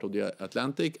part of the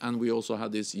Atlantic, and we also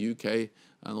had this UK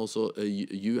and also a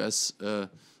US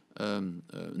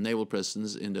naval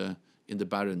presence in the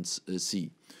Barents Sea.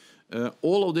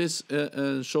 All of this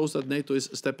shows that NATO is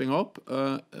stepping up.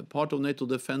 Part of NATO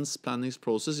defense planning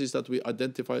process is that we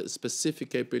identify specific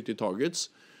capability targets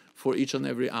for each and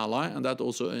every ally, and that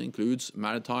also includes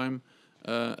maritime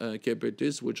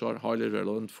capabilities, which are highly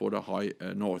relevant for the High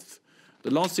North. The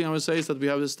last thing I will say is that we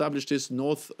have established this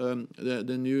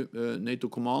the new NATO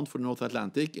command for North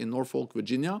Atlantic in Norfolk,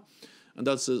 Virginia, and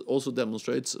that also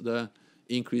demonstrates the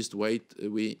increased weight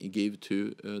we give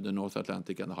to the North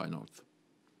Atlantic and the High North.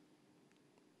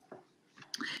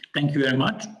 Thank you very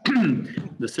much.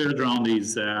 The third round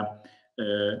is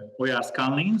Ojas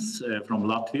Kalniņš from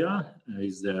Latvia.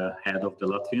 He's the head of the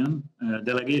Latvian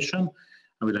delegation.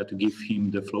 I would like to give him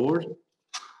the floor.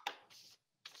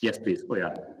 Yes, please,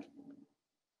 Oja.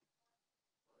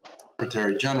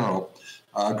 Secretary General,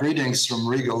 greetings from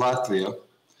Riga, Latvia.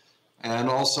 and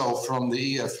also from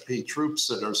the EFP troops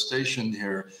that are stationed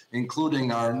here,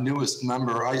 including our newest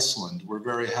member, Iceland. We're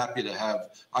very happy to have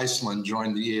Iceland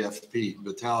join the EFP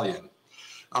battalion.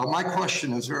 My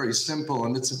question is very simple,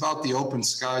 and it's about the Open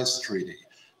Skies Treaty.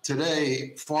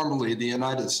 Today, formally, the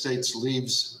United States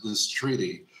leaves this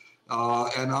treaty.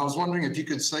 And I was wondering if you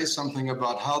could say something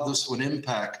about how this would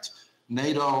impact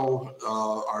NATO,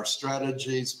 our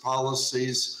strategies,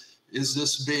 policies. Is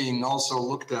this being also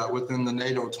looked at within the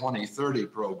NATO 2030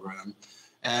 program?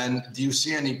 And do you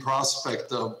see any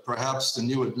prospect of perhaps the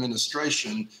new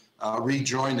administration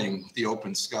rejoining the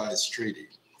Open Skies Treaty?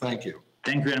 Thank you.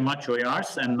 Thank you very much,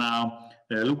 Oyars. And now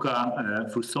Luca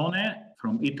Fussone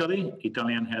from Italy,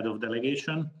 Italian head of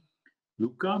delegation.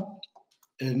 Luca.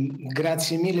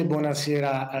 Grazie mille,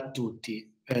 buonasera a tutti.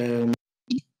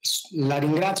 La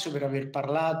ringrazio per aver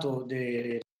parlato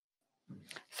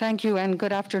Thank you and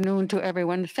good afternoon to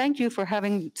everyone. Thank you for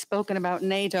having spoken about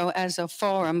NATO as a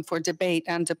forum for debate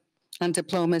and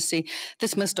diplomacy.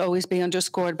 This must always be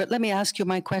underscored. But let me ask you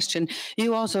my question.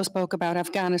 You also spoke about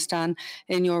Afghanistan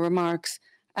in your remarks.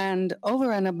 And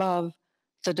over and above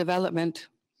the development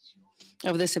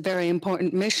of this very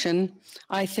important mission,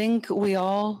 I think we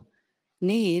all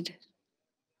need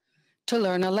to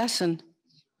learn a lesson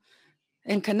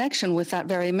in connection with that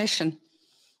very mission.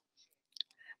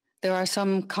 There are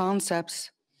some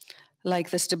concepts like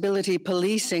the stability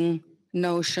policing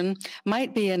notion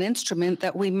might be an instrument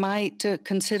that we might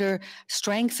consider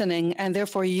strengthening and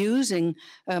therefore using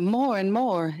more and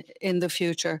more in the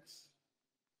future.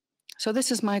 So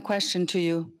this is my question to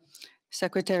you,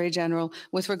 Secretary General,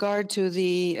 with regard to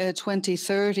the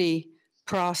 2030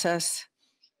 process.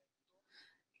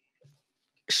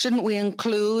 Shouldn't we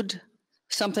include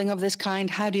something of this kind?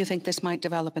 How do you think this might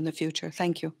develop in the future?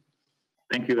 Thank you.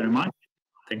 Thank you very much.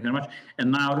 Thank you very much.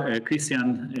 And now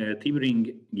Christian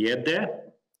Tybring-Gjedde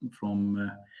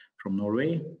from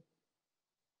Norway,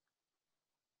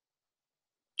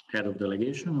 head of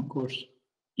delegation, of course.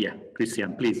 Yeah,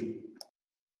 Christian, please.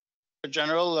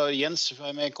 General Jens, if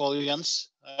I may call you Jens.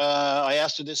 I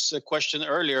asked you this question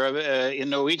earlier in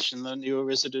Norwegian when you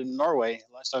visited Norway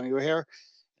last time you were here.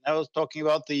 I was talking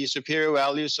about the superior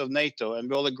values of NATO, and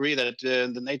we all agree that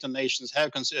the NATO nations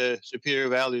have superior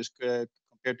values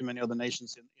compared to many other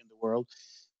nations in the world.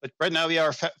 But right now we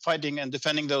are fighting and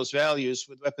defending those values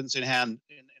with weapons in hand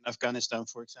in Afghanistan,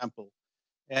 for example.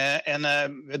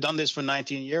 We've done this for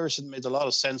 19 years. It made a lot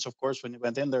of sense, of course, when you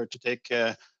went in there to take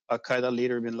Al-Qaeda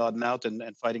leader bin Laden out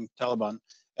and fighting Taliban.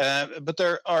 But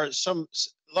there are a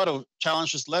lot of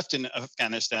challenges left in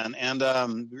Afghanistan, and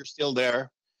we're still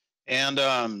there. And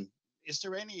is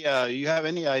there any, you have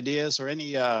any ideas or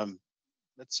any,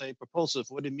 let's say, proposals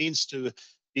of what it means to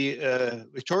be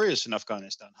victorious in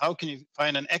Afghanistan? How can you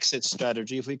find an exit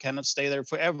strategy if we cannot stay there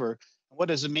forever? What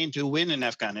does it mean to win in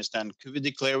Afghanistan? Could we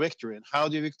declare victory? And how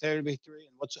do you declare victory?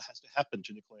 And what has to happen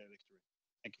to declare victory?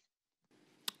 Thank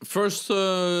you. First,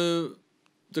 the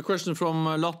question from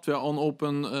Latvia on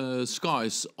open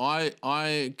skies.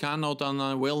 I cannot and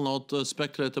I will not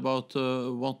speculate about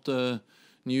what the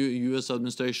new U.S.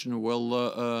 administration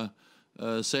will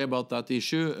say about that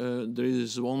issue. There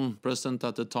is one president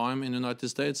at a time in the United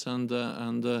States, and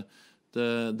the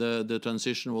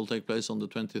transition will take place on the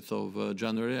 20th of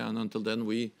January. And until then,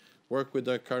 we work with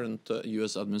the current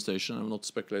U.S. administration. I will not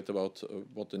speculate about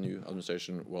what the new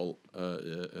administration will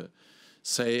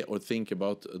say or think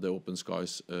about the Open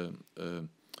Skies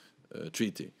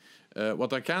Treaty.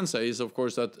 What I can say is, of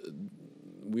course, that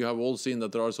we have all seen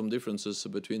that there are some differences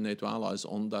between NATO allies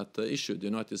on that issue. The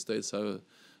United States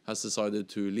has decided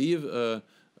to leave,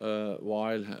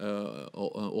 while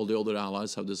all the other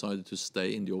allies have decided to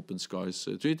stay in the Open Skies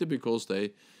Treaty because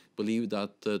they believe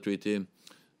that the treaty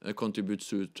contributes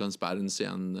to transparency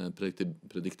and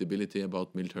predictability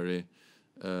about military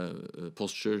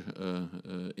posture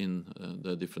in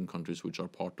the different countries which are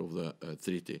part of the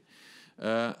treaty.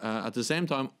 At the same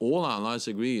time, all allies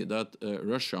agree that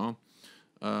Russia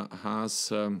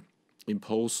has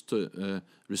imposed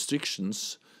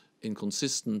restrictions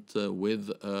inconsistent with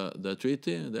the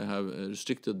treaty. They have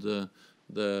restricted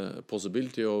the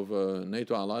possibility of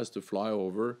NATO allies to fly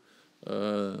over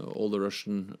all the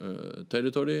Russian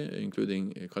territory,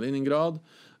 including Kaliningrad,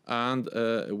 and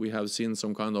we have seen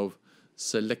some kind of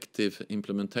selective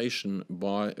implementation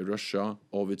by Russia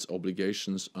of its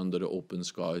obligations under the Open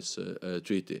Skies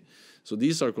Treaty. So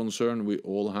these are concerns we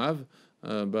all have,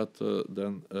 but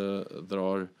then there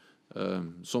are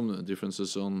some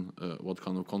differences on what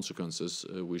kind of consequences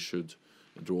we should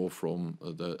draw from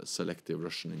the selective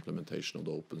Russian implementation of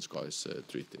the Open Skies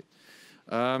Treaty.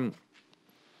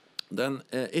 Then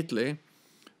Italy.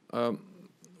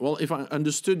 well, if I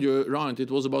understood you right, it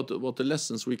was about what the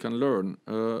lessons we can learn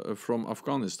from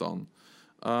Afghanistan.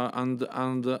 And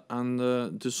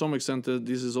to some extent,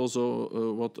 this is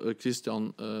also what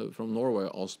Christian from Norway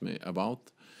asked me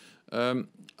about. I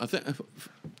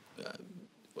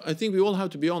think we all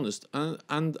have to be honest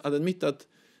and admit that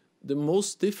the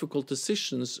most difficult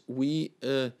decisions we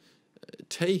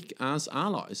take as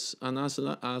allies and as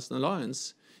an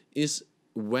alliance is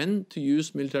when to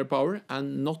use military power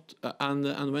and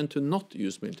when to not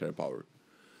use military power.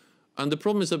 And the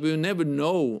problem is that we never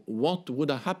know what would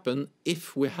have happened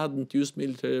if we hadn't used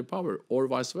military power or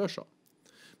vice versa.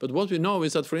 But what we know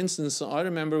is that, for instance, I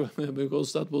remember,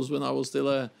 because that was when I was still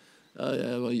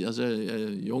as a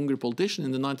younger politician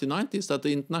in the 1990s, that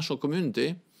the international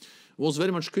community was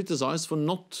very much criticized for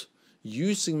not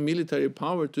using military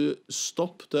power to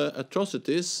stop the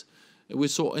atrocities we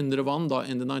saw in Rwanda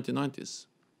in the 1990s.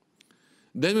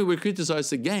 Then we were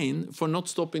criticized again for not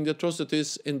stopping the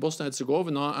atrocities in Bosnia and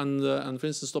Herzegovina and for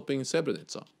instance, stopping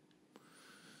Srebrenica.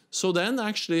 So then,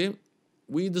 actually,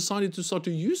 we decided to start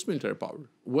to use military power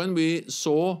when we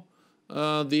saw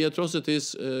the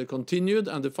atrocities continued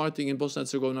and the fighting in Bosnia and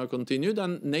Herzegovina continued,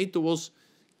 and NATO was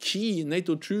key.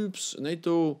 NATO troops,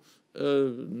 NATO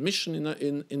mission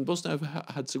in Bosnia and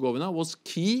Herzegovina was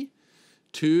key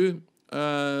to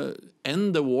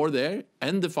end the war there,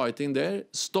 end the fighting there,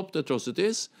 stop the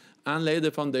atrocities, and lay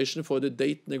the foundation for the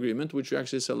Dayton Agreement, which we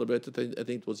actually celebrated, I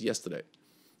think it was yesterday,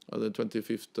 the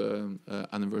 25th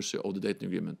anniversary of the Dayton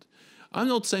Agreement. I'm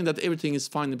not saying that everything is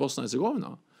fine in Bosnia and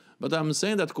Herzegovina, but I'm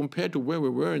saying that compared to where we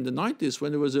were in the 90s,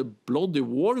 when there was a bloody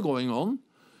war going on,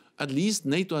 at least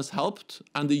NATO has helped,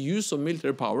 and the use of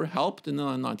military power helped in the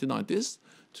 1990s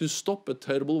to stop a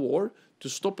terrible war, to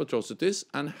stop atrocities,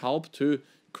 and help to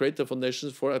create the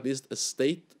foundations for at least a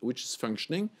state which is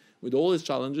functioning with all its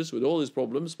challenges, with all its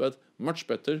problems, but much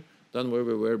better than where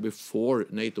we were before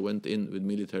NATO went in with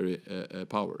military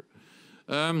power.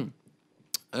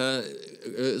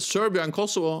 Serbia and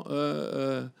Kosovo,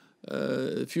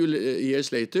 a few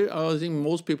years later, I think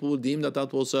most people will deem that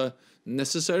that was a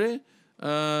necessary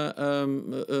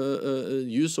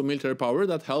use of military power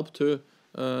that helped to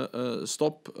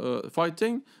stop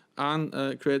fighting and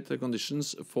create the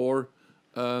conditions for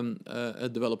a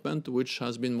development which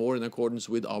has been more in accordance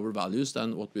with our values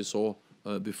than what we saw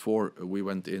before we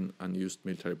went in and used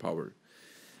military power.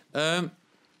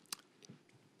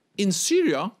 In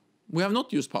Syria, we have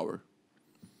not used power.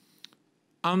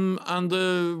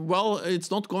 Well,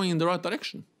 it's not going in the right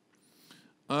direction.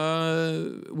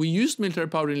 We used military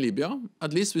power in Libya.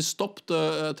 At least we stopped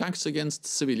attacks against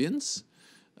civilians.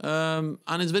 And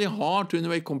it's very hard to, in a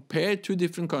way, compare two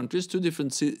different countries, two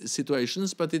different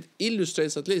situations, but it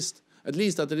illustrates at least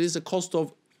that there is a cost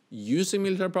of using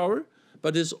military power,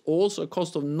 but there's also a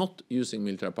cost of not using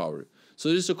military power. So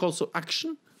there is a cost of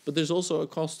action, but there's also a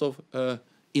cost of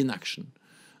inaction.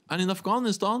 And in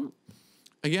Afghanistan,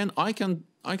 again, I can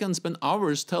spend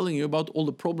hours telling you about all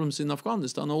the problems in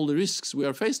Afghanistan, all the risks we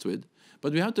are faced with,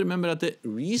 but we have to remember that the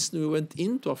reason we went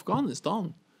into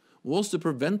Afghanistan was to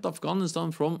prevent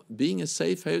Afghanistan from being a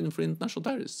safe haven for international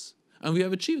terrorists, and we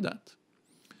have achieved that.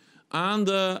 And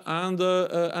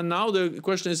now the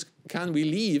question is, can we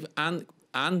leave and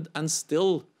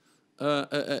still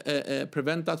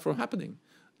prevent that from happening?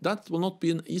 That will not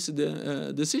be an easy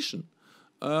decision.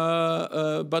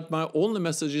 But my only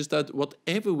message is that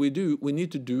whatever we do, we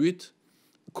need to do it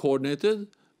coordinated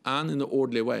and in an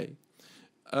orderly way.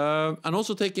 And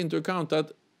also take into account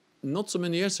that not so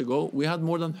many years ago, we had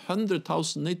more than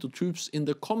 100,000 NATO troops in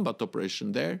the combat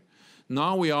operation there.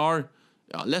 Now we are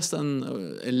less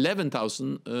than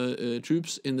 11,000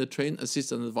 troops in the train,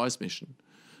 assist and advise mission.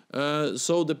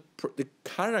 So the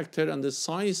character and the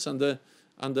size and the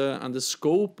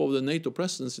scope of the NATO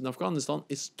presence in Afghanistan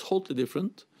is totally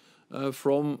different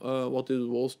from what it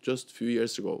was just a few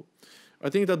years ago.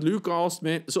 I think that Luca asked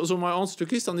me, so my answer to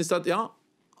Christian is that, yeah,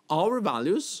 our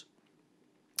values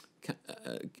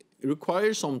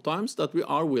require sometimes that we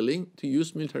are willing to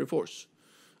use military force.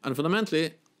 And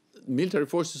fundamentally, military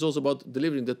force is also about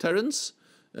delivering deterrence,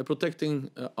 protecting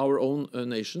our own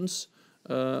nations,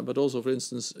 but also, for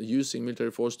instance, using military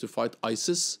force to fight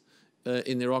ISIS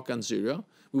in Iraq and Syria.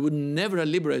 We would never have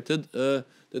liberated the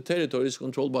territories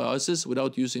controlled by ISIS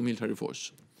without using military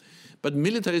force. But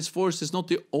military force is not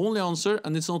the only answer,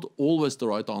 and it's not always the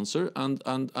right answer. And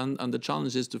the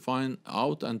challenge is to find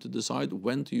out and to decide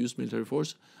when to use military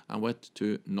force and when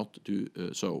to not do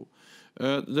so.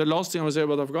 The last thing I will say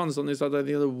about Afghanistan is that I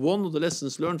think that one of the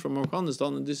lessons learned from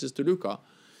Afghanistan, and this is to Luca,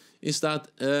 is that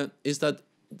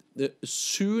the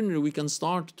sooner we can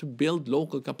start to build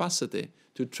local capacity,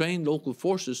 to train local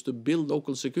forces, to build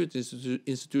local security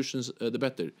institutions, the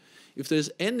better. If there's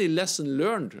any lesson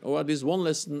learned, or at least one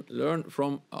lesson learned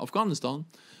from Afghanistan,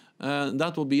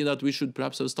 that will be that we should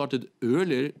perhaps have started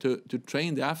earlier to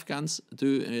train the Afghans,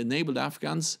 to enable the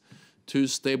Afghans to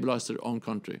stabilize their own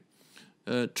country.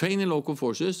 Training local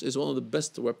forces is one of the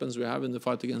best weapons we have in the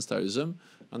fight against terrorism,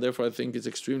 and therefore I think it's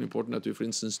extremely important that we, for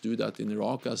instance, do that in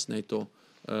Iraq as NATO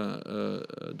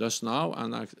does now,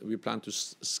 and we plan to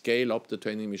scale up the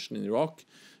training mission in Iraq,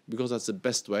 because that's the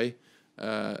best way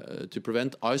to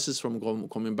prevent ISIS from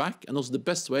coming back, and also the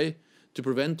best way to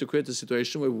create a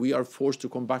situation where we are forced to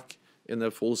come back in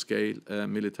a full-scale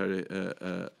military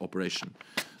operation.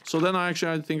 So then I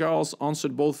think I also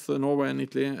answered both Norway and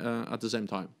Italy at the same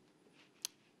time.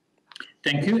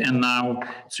 Thank you. And now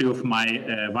two of my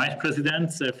vice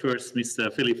presidents. First,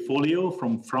 Mr. Philippe Folliot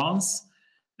from France.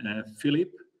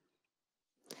 Philippe.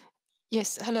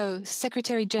 Yes, hello,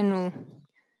 Secretary General.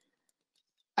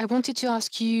 I wanted to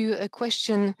ask you a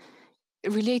question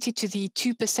related to the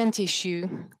 2% issue.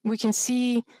 We can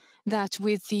see that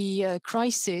with the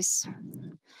crisis,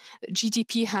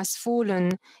 GDP has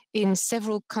fallen in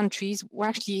several countries, or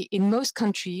actually in most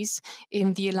countries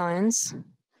in the alliance.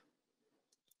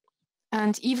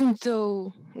 And even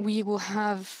though we will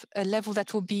have a level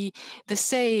that will be the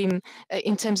same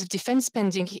in terms of defense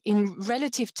spending, in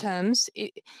relative terms,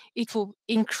 it will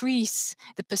increase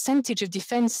the percentage of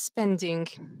defense spending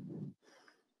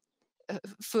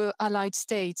for allied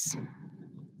states,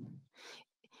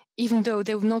 even though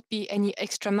there will not be any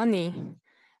extra money.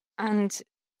 And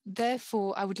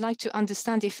therefore, I would like to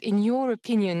understand if, in your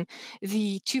opinion,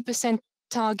 the 2%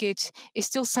 target is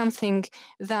still something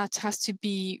that has to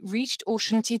be reached, or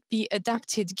shouldn't it be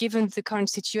adapted given the current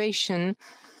situation?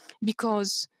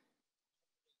 Because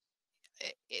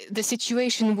the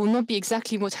situation will not be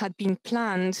exactly what had been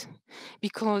planned,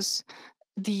 because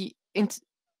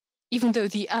even though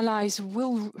the allies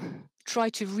will try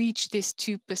to reach this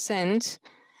 2%,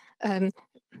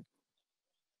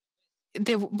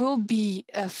 there will be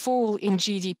a fall in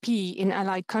GDP in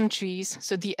allied countries,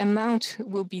 so the amount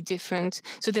will be different.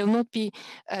 So there will not be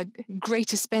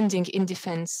greater spending in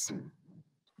defense.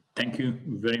 Thank you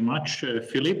very much,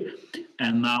 Philip.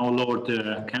 And now Lord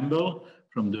Campbell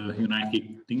from the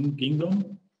United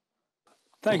Kingdom.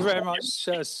 Thank you very much,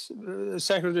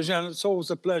 Secretary General. It's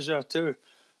always a pleasure to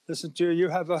listen to you. You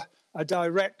have a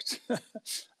direct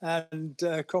and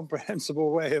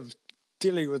comprehensible way of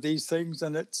dealing with these things,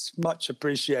 and it's much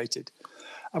appreciated.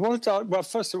 I want to, well,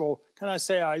 first of all, can I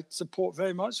say I support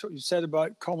very much what you said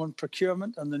about common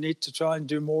procurement and the need to try and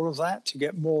do more of that to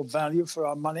get more value for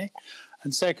our money.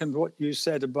 And second, what you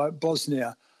said about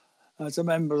Bosnia. As a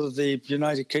member of the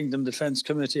United Kingdom Defence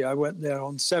Committee, I went there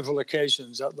on several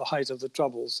occasions at the height of the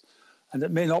Troubles. And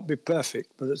it may not be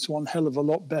perfect, but it's one hell of a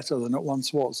lot better than it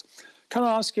once was. Can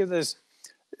I ask you this?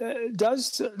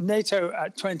 Does NATO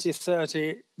at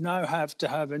 2030 now have to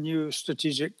have a new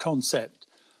strategic concept?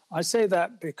 I say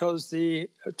that because the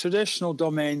traditional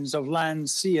domains of land,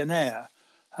 sea and air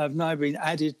have now been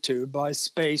added to by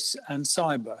space and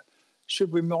cyber.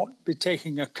 Should we not be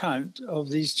taking account of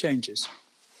these changes?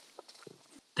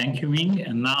 Thank you, Ming.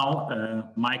 And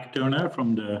now Mike Turner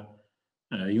from the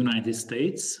United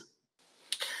States.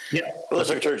 Yeah. Hello,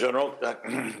 Secretary General.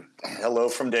 Hello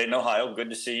from Dayton, Ohio. Good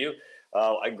to see you.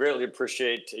 I greatly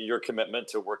appreciate your commitment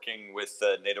to working with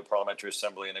the NATO Parliamentary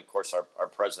Assembly and, of course, our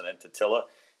President, Attila,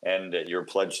 and your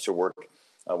pledge to work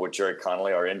with Jerry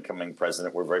Connolly, our incoming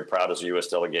president. We're very proud as a U.S.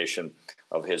 delegation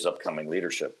of his upcoming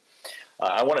leadership.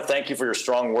 I want to thank you for your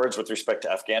strong words with respect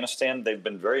to Afghanistan. They've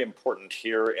been very important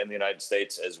here in the United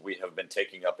States as we have been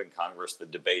taking up in Congress the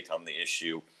debate on the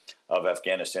issue of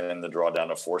Afghanistan and the drawdown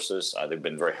of forces. They've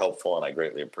been very helpful, and I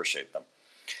greatly appreciate them.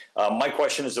 My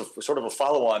question is sort of a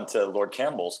follow-on to Lord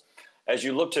Campbell's. As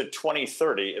you look to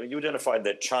 2030, you identified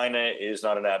that China is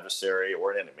not an adversary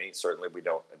or an enemy. Certainly, we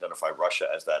don't identify Russia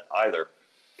as that either.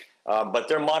 But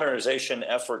their modernization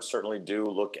efforts certainly do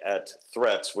look at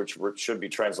threats, which should be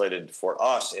translated for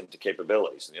us into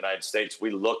capabilities. In the United States, we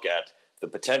look at the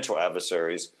potential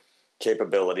adversaries'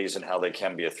 capabilities and how they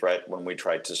can be a threat when we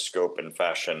try to scope and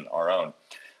fashion our own.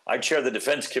 I chair the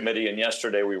Defense Committee, and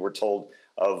yesterday we were told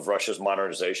of Russia's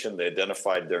modernization. They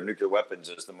identified their nuclear weapons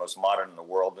as the most modern in the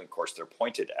world, and of course they're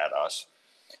pointed at us.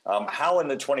 How in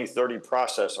the 2030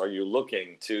 process are you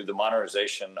looking to the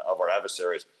modernization of our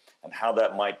adversaries, and how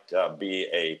that might be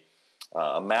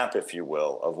a map, if you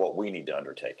will, of what we need to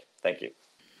undertake? Thank you.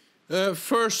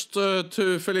 First,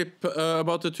 to Philip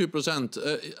about the 2%.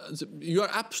 You are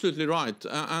absolutely right,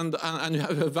 and you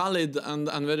have a valid and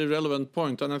very relevant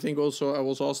point. And I think also I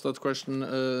was asked that question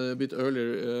a bit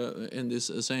earlier in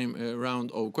this same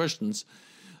round of questions.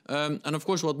 And of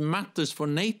course, what matters for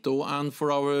NATO and for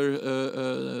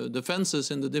our defenses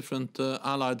in the different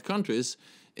allied countries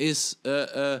is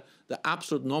the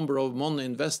absolute number of money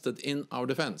invested in our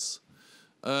defense.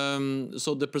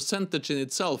 So the percentage in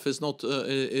itself is not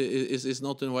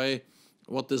in a way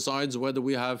what decides whether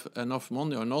we have enough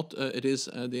money or not. It is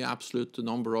the absolute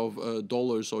number of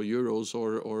dollars or euros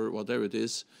or whatever it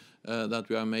is that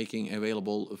we are making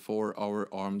available for our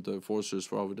armed forces,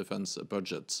 for our defense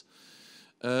budgets.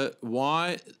 And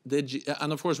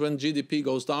of course, when GDP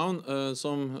goes down,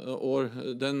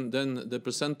 then the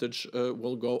percentage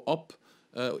will go up,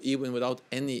 even without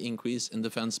any increase in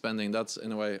defense spending. That's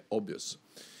in a way obvious.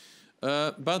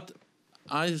 But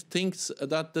I think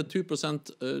that the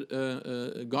 2%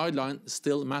 guideline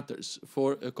still matters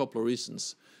for a couple of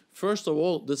reasons. First of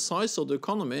all, the size of the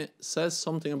economy says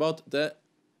something about the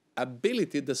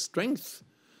ability, the strength,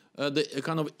 the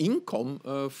kind of income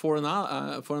for an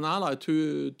ally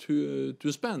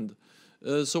to spend.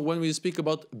 So when we speak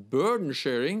about burden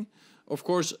sharing, of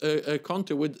course, a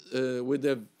country with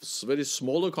a very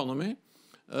small economy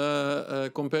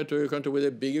compared to a country with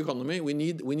a big economy, we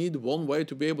need one way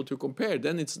to be able to compare.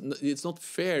 Then it's not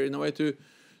fair in a way to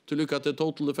look at the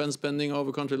total defense spending of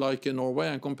a country like Norway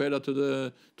and compare that to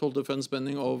the total defense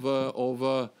spending of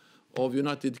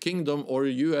United Kingdom or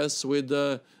US with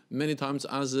many times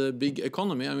as a big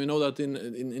economy. And we know that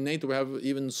in NATO we have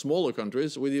even smaller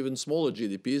countries with even smaller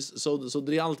GDPs. So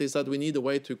the reality is that we need a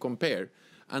way to compare.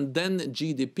 And then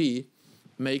GDP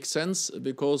makes sense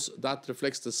because that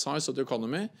reflects the size of the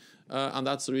economy. And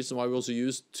that's the reason why we also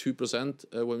use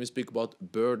 2% when we speak about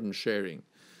burden sharing.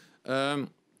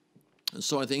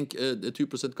 So I think the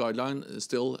 2% guideline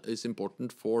still is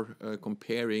important for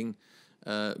comparing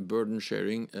burden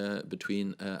sharing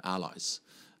between allies.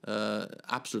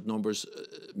 Absolute numbers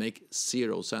make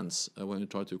zero sense when you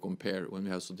try to compare when we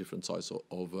have so different size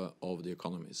of the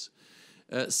economies.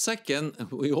 Second,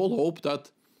 we all hope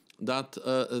that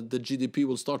the GDP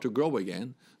will start to grow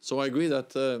again. So I agree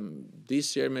that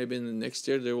this year, maybe in the next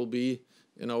year, there will be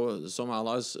some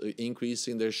allies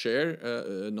increasing their share,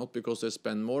 not because they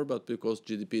spend more, but because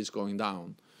GDP is going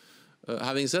down.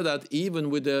 Having said that, even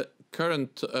with the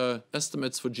current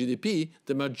estimates for GDP,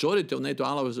 the majority of NATO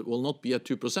allies will not be at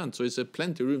 2%, so it's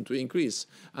plenty of room to increase.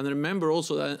 And remember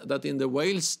also that in the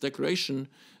Wales Declaration,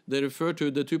 they refer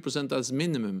to the 2% as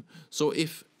minimum. So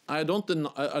if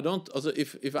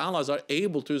allies are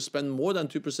able to spend more than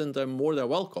 2%, they're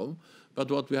welcome. But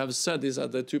what we have said is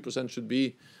that the 2% should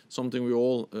be something we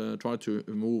all try to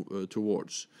move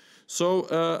towards. So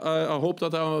I hope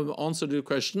that I have answered your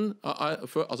question. I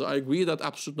agree that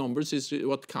absolute numbers is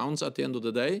what counts at the end of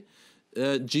the day.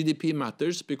 GDP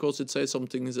matters because it says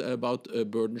something about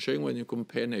burden sharing when you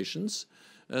compare nations.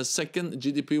 Second,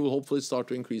 GDP will hopefully start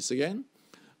to increase again.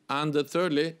 And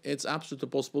thirdly, it's absolutely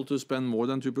possible to spend more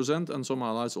than 2%, and some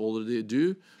allies already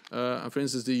do. For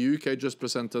instance, the UK just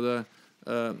presented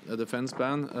a defense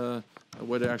plan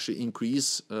where they actually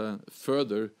increase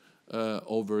further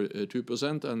over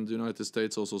 2%, and the United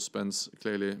States also spends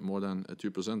clearly more than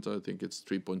 2%. I think it's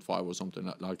 3.5 or something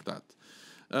like that.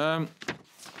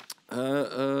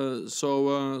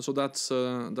 So that's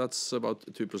about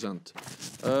 2%.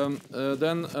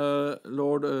 Then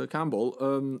Lord Campbell.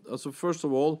 So first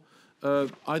of all,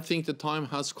 I think the time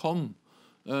has come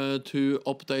to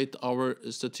update our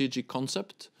strategic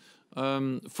concept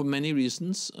for many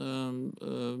reasons,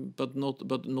 but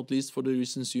not least for the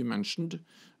reasons you mentioned.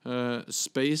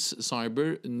 Space,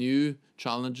 cyber, new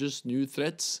challenges, new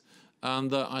threats,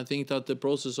 and I think that the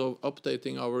process of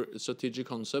updating our strategic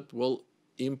concept will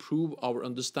improve our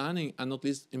understanding and not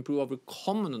least improve our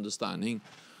common understanding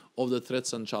of the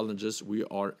threats and challenges we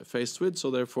are faced with. So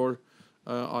therefore,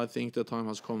 I think the time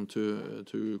has come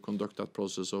to conduct that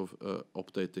process of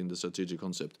updating the strategic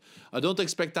concept. I don't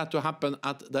expect that to happen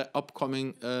at the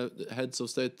upcoming heads of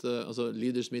state,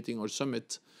 leaders meeting or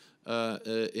summit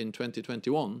in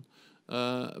 2021.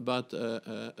 But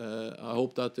I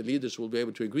hope that the leaders will be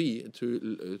able to agree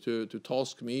to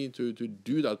task me to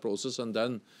do that process, and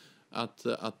then at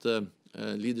the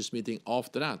leaders meeting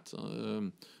after that,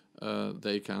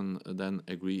 they can then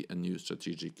agree a new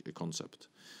strategic concept.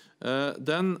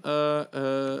 Then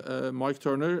Mike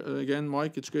Turner, again,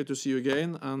 Mike, it's great to see you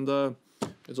again, and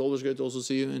it's always great to also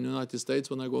see you in the United States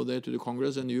when I go there to the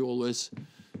Congress, and you always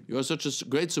You are such a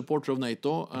great supporter of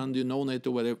NATO, and you know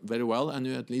NATO very, very well, and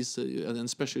you at least, and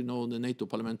especially know the NATO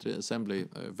Parliamentary Assembly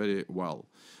very well.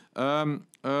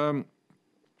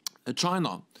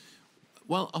 China.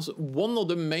 Well, also, one of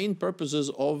the main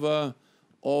purposes of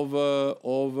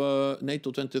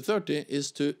NATO 2030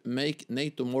 is to make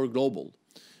NATO more global,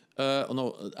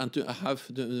 and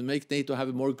to make NATO have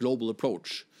a more global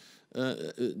approach.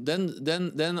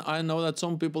 Then I know that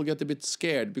some people get a bit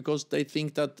scared because they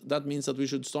think that means that we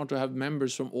should start to have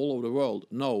members from all over the world.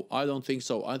 No, I don't think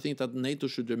so. I think that NATO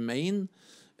should remain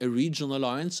a regional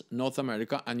alliance, North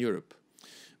America and Europe.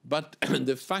 But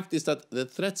the fact is that the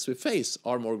threats we face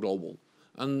are more global,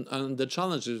 and the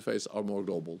challenges we face are more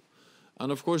global.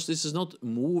 And of course, this is not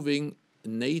moving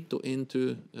NATO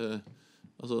into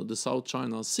also the South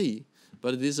China Sea,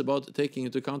 but it is about taking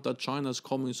into account that China is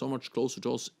coming so much closer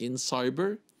to us in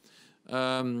cyber,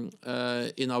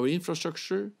 in our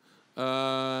infrastructure,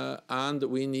 and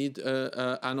we need,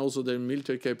 and also their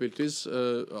military capabilities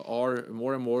are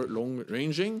more and more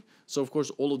long-ranging. So, of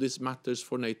course, all of this matters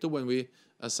for NATO when we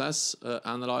assess,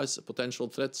 analyze potential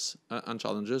threats and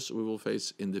challenges we will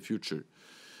face in the future.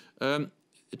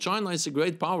 China is a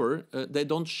great power. They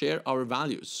don't share our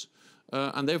values.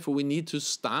 And therefore, we need to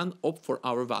stand up for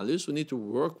our values. We need to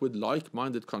work with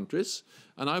like-minded countries.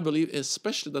 And I believe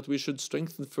especially that we should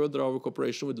strengthen further our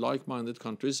cooperation with like-minded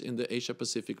countries in the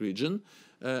Asia-Pacific region.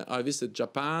 I visited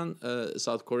Japan,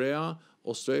 South Korea,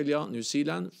 Australia, New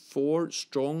Zealand, 4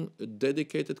 strong,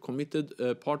 dedicated, committed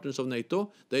partners of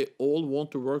NATO. They all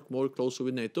want to work more closely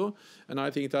with NATO. And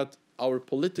I think that our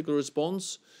political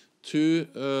response to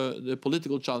the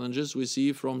political challenges we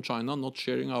see from China not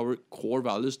sharing our core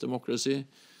values, democracy,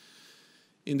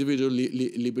 individual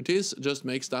liberties, just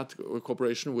makes that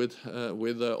cooperation with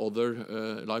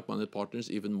other like-minded partners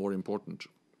even more important.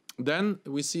 Then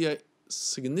we see a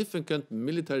significant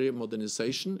military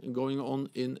modernization going on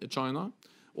in China,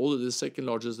 although the second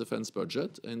largest defense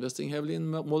budget, investing heavily in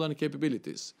modern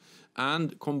capabilities.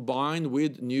 And combined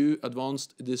with new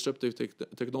advanced disruptive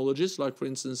technologies, like, for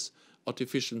instance,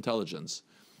 artificial intelligence.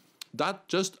 That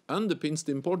just underpins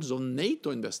the importance of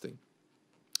NATO investing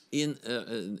in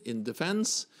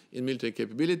defense, in military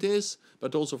capabilities,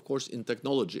 but also, of course, in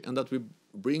technology, and that we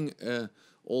bring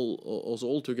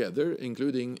all together,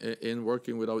 including in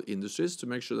working with our industries to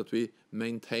make sure that we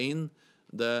maintain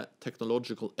the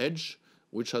technological edge,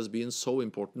 which has been so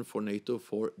important for NATO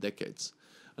for decades.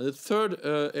 And the third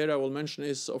area I will mention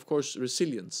is, of course,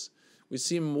 resilience. We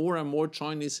see more and more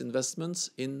Chinese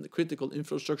investments in critical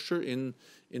infrastructure, in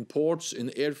ports, in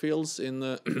airfields,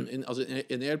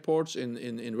 in airports,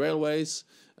 in railways,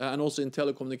 and also in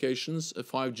telecommunications,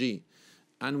 5G.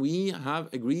 And we have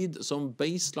agreed some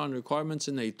baseline requirements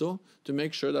in NATO to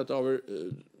make sure that our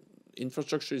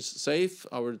infrastructure is safe,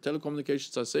 our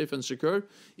telecommunications are safe and secure,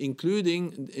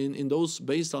 including in those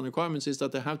baseline requirements is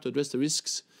that they have to address the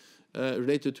risks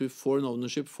related to foreign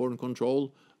ownership, foreign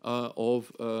control,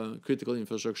 of critical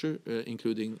infrastructure,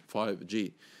 including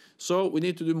 5G. So we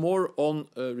need to do more on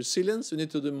resilience, we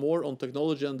need to do more on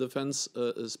technology and defense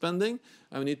spending,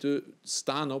 and we need to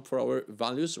stand up for our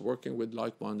values, working with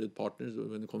like-minded partners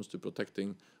when it comes to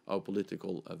protecting our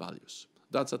political values.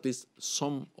 That's at least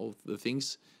some of the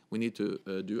things we need to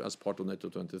do as part of NATO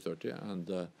 2030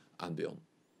 and beyond.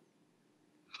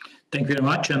 Thank you very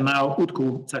much. And now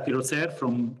Utku Zakiroser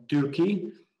from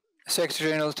Turkey. Secretary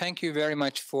General, thank you very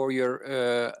much for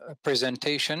your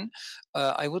presentation.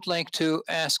 I would like to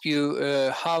ask you,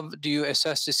 how do you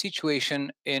assess the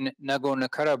situation in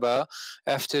Nagorno-Karabakh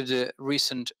after the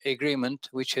recent agreement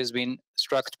which has been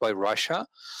struck by Russia?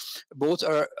 Both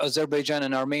Azerbaijan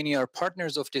and Armenia are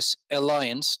partners of this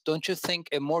alliance. Don't you think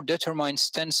a more determined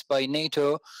stance by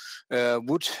NATO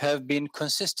would have been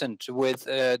consistent with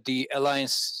the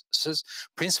alliance's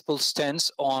principal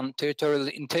stance on territorial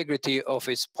integrity of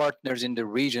its partners in the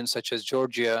region, such as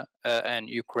Georgia and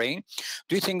Ukraine?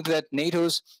 Do you think that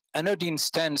NATO's anodyne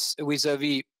stance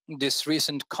vis-a-vis this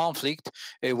recent conflict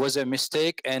was a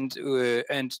mistake, and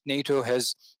NATO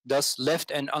has thus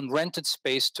left an unrented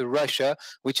space to Russia,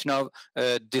 which now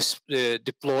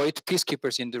deployed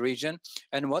peacekeepers in the region?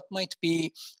 And what might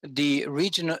be the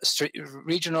regional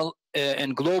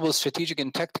and global strategic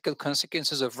and tactical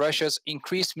consequences of Russia's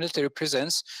increased military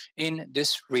presence in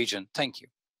this region? Thank you.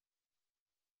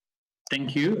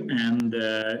 Thank you. And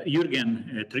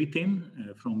Jürgen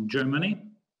Trittin from Germany.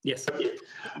 Yes.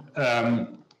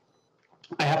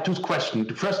 I have 2 questions.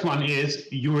 The first one is,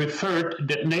 you referred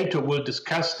that NATO will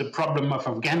discuss the problem of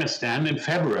Afghanistan in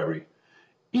February.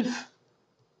 If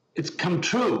it's come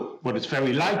true, what is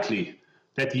very likely,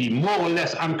 that the more or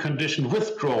less unconditional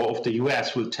withdrawal of the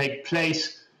US will take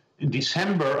place in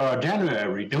December or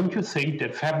January, don't you think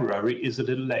that February is a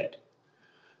little late?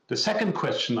 The second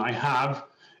question I have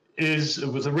is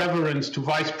with a reverence to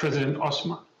Vice President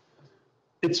Osman.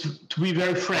 It's, to be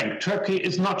very frank, Turkey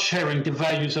is not sharing the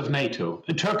values of NATO.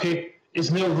 In Turkey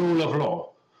is no rule of law.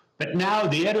 But now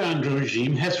the Erdogan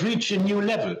regime has reached a new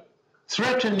level,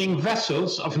 threatening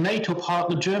vessels of NATO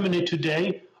partner Germany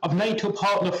today, of NATO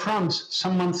partner France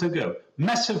some months ago.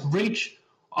 Massive breach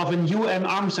of an UN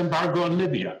arms embargo on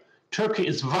Libya. Turkey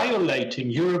is violating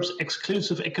Europe's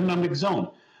exclusive economic zone,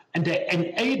 and they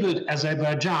enabled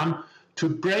Azerbaijan to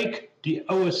break the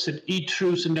OSCE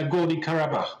truce in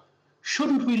Nagorno-Karabakh.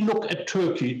 Shouldn't we look at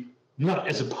Turkey not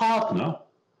as a partner,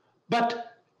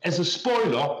 but as a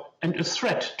spoiler and a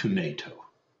threat to NATO?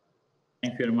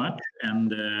 Thank you very much.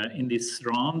 And in this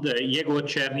round, Yegor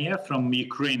Cherniev from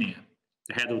Ukraine,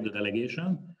 the head of the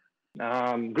delegation.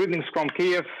 Greetings from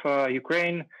Kiev,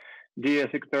 Ukraine, dear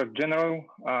Secretary General,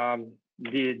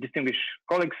 dear distinguished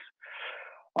colleagues.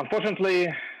 Unfortunately,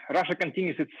 Russia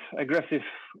continues its aggressive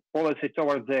policy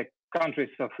towards the countries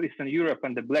of Eastern Europe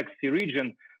and the Black Sea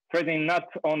region, threatening not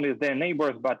only their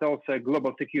neighbors, but also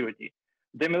global security.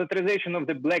 The militarization of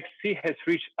the Black Sea has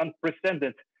reached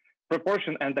unprecedented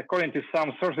proportion, and according to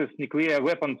some sources, nuclear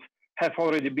weapons have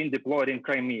already been deployed in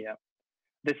Crimea.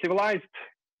 The civilized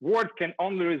world can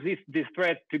only resist this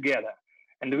threat together.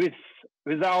 And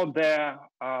without the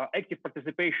active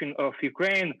participation of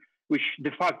Ukraine, which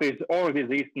de facto is already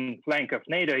the eastern flank of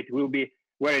NATO, it will be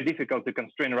very difficult to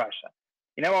constrain Russia.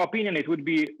 In our opinion, it would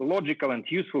be logical and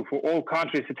useful for all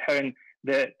countries adhering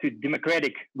to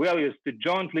democratic values to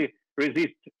jointly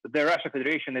resist the Russian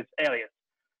Federation as allies.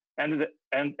 And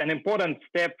an important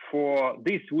step for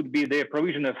this would be the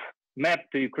provision of map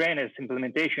to Ukraine as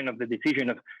implementation of the decision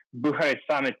of Bucharest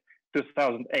Summit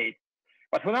 2008.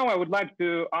 But for now, I would like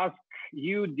to ask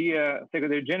you, dear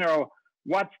Secretary General,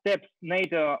 what steps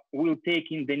NATO will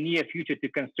take in the near future to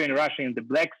constrain Russia in the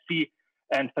Black Sea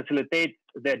and facilitate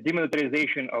the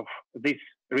demilitarization of this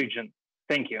region?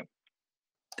 Thank you.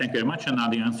 Thank you very much. And now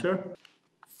the answer.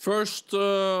 First,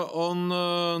 on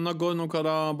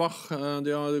Nagorno-Karabakh,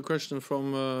 the question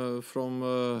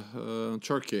from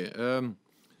Turkey.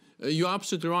 You're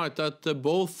absolutely right that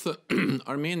both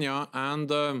Armenia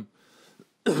and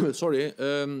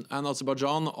and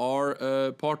Azerbaijan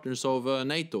are partners of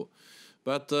NATO,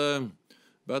 but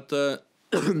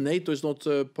NATO is not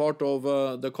part of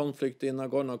the conflict in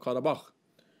Nagorno-Karabakh.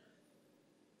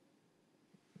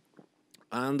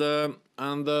 And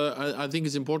I think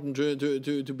it's important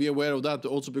to be aware of that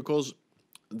also, because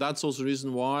that's also the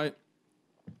reason why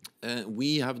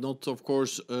we have not, of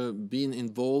course, been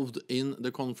involved in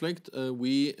the conflict.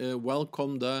 We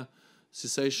welcome the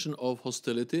cessation of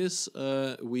hostilities.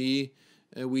 We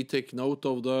take note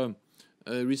of the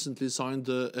recently signed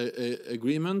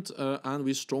agreement, and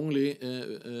we strongly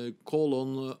call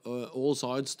on all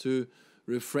sides to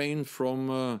refrain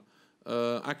from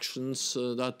actions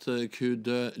that could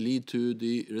lead to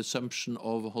the resumption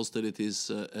of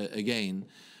hostilities again.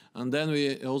 And then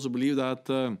we also believe that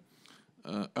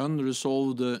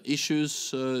unresolved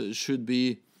issues should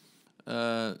be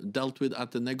dealt with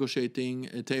at the negotiating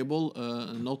table,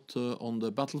 not on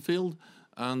the battlefield,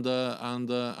 and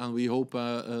we hope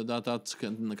that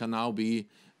can now be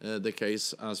the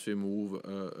case as we move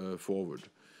forward.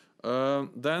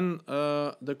 Then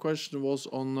the question was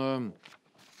on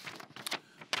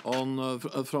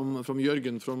from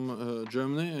Jürgen from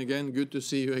Germany. Again, good to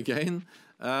see you again.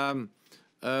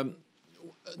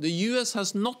 The U.S.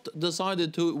 has not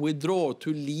decided to withdraw,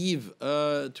 to leave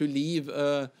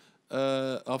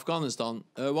Afghanistan.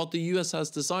 What the U.S.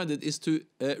 has decided is to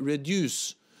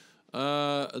reduce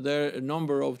their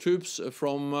number of troops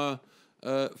from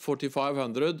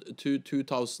 4,500 to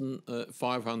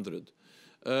 2,500.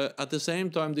 At the same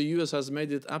time, the U.S. has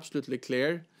made it absolutely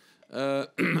clear,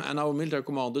 and our military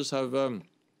commanders have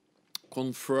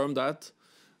confirmed that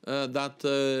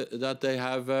they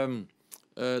have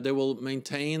they will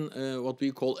maintain what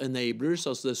we call enablers,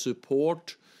 as the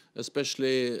support,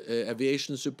 especially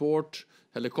aviation support,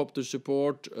 helicopter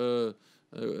support,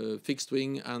 fixed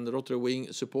wing and rotary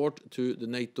wing support to the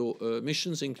NATO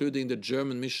missions, including the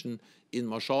German mission in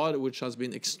Mashhad, which has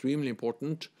been extremely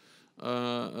important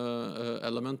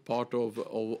element, part of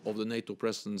the NATO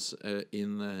presence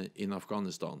in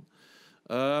Afghanistan.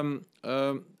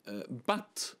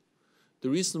 But the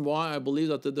reason why I believe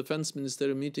that the defense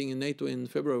ministerial meeting in NATO in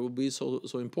February will be so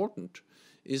important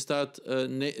is that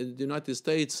the United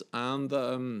States and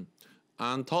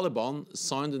Taliban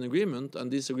signed an agreement,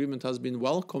 and this agreement has been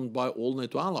welcomed by all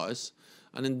NATO allies.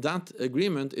 And in that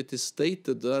agreement, it is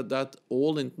stated that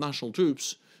all international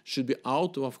troops should be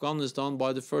out of Afghanistan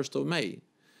by the 1st of May.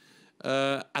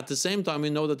 At the same time, we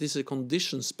know that this is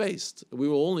conditions-based. We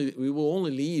will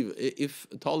only leave if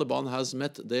Taliban has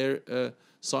met their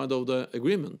side of the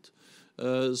agreement.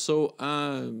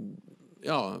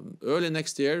 Yeah, early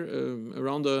next year,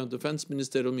 around the defense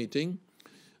ministerial meeting,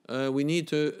 we need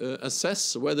to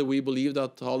assess whether we believe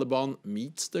that Taliban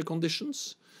meets the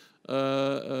conditions,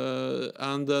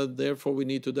 and therefore we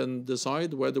need to then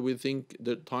decide whether we think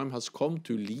the time has come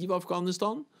to leave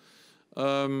Afghanistan,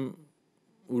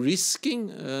 risking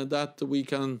that we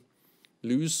can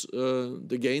lose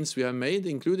the gains we have made,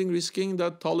 including risking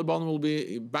that Taliban will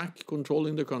be back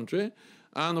controlling the country,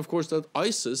 and of course that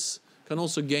ISIS can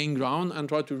also gain ground and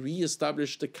try to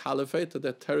re-establish the caliphate,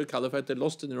 the terror caliphate they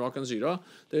lost in Iraq and Syria.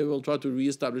 They will try to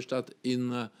re-establish that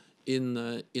in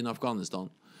Afghanistan.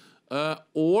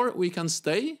 Or we can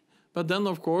stay, but then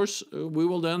of course we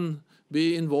will then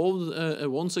be involved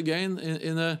once again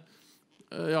in a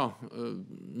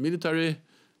military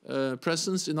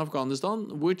presence in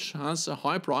Afghanistan, which has a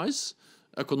high price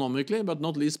economically, but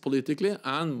not least politically,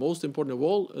 and most important of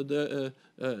all, when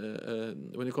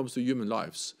it comes to human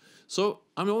lives. So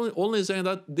I'm only saying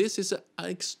that this is an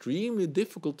extremely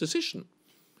difficult decision.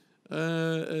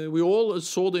 We all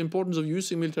saw the importance of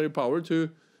using military power to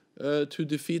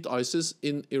defeat ISIS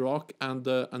in Iraq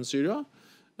and Syria.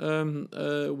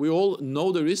 We all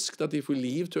know the risk that if we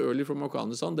leave too early from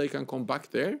Afghanistan, they can come back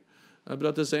there. But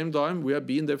at the same time, we have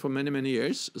been there for many, many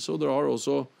years. So there are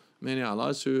also many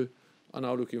allies who are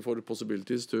now looking for the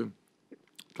possibilities to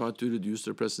try to reduce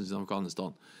their presence in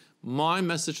Afghanistan. My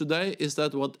message today is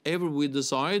that whatever we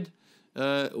decide,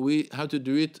 we have to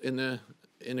do it in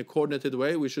a coordinated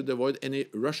way. We should avoid any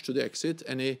rush to the exit,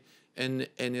 any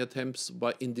attempts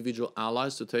by individual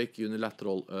allies to take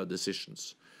unilateral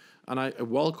decisions. And I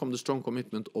welcome the strong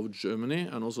commitment of Germany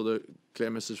and also the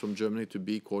clear message from Germany to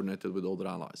be coordinated with other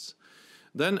allies.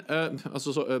 Then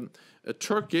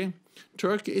Turkey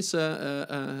is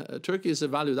a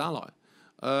valued ally.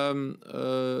 And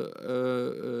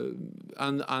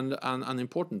an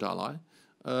important ally,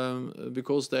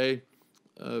 because they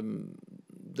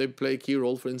play a key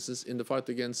role, for instance, in the fight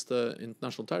against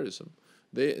international terrorism.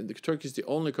 Turkey is the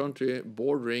only country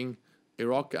bordering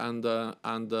Iraq and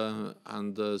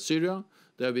Syria.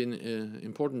 They have been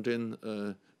important in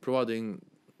providing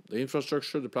the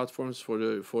infrastructure, the platforms for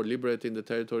liberating the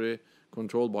territory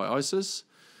controlled by ISIS.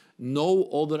 No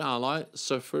other ally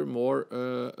suffer more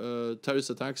terrorist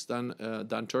attacks than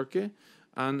Turkey,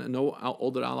 and no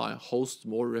other ally hosts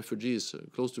more refugees,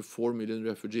 close to 4 million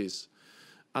refugees.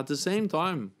 At the same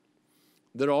time,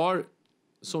 there are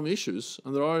some issues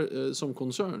and there are some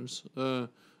concerns,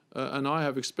 and I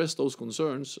have expressed those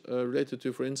concerns related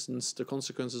to, for instance, the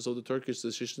consequences of the Turkish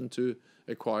decision to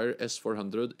acquire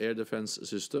S-400 air defense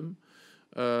system,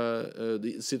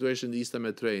 the situation in the Eastern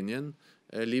Mediterranean,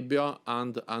 Libya,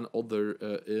 and other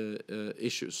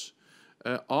issues.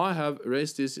 I have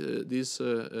raised these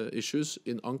issues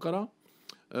in Ankara.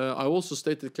 I also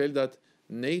stated clearly that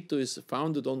NATO is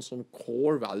founded on some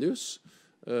core values,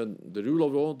 the rule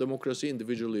of law, democracy,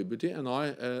 individual liberty, and I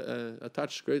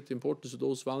attach great importance to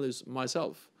those values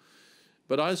myself.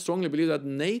 But I strongly believe that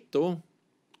NATO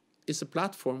is a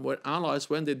platform where allies,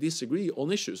 when they disagree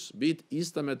on issues, be it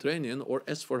Eastern Mediterranean or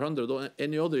S-400 or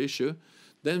any other issue,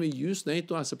 then we use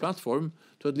NATO as a platform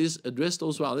to at least address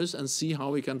those values and see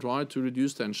how we can try to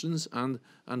reduce tensions and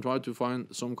try to find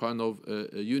some kind of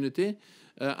unity,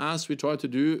 as we try to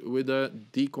do with the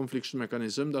deconfliction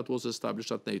mechanism that was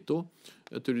established at NATO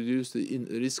to reduce the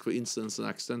risk for incidents and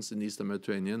accidents in the Eastern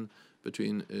Mediterranean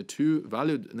between two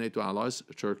valued NATO allies,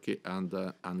 Turkey and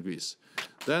Greece.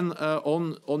 Then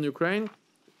on Ukraine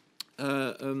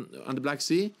and the Black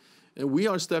Sea, we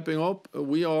are stepping up.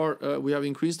 We have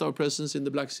increased our presence in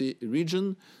the Black Sea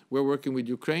region. We're working with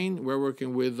Ukraine. We're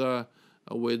working with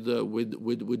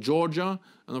Georgia,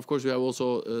 and of course we have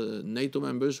also NATO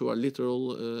members who are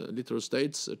littoral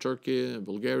states: Turkey,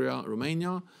 Bulgaria,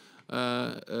 Romania,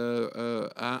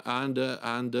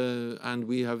 and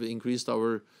we have increased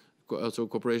our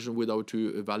cooperation with our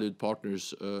two valued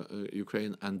partners,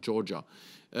 Ukraine and Georgia.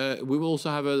 We will also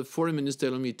have a foreign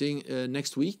ministerial meeting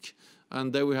next week.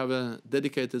 And there we have a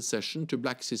dedicated session to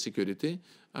Black Sea security,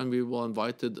 and we will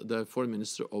invite the Foreign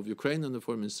Minister of Ukraine and the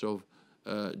Foreign Minister of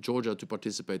Georgia to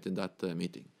participate in that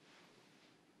meeting.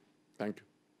 Thank you.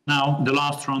 Now, the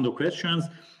last round of questions.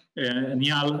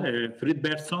 Niall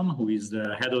Fridbergsson, who is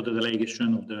the head of the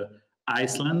delegation of the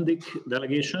Icelandic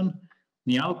delegation.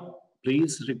 Niall,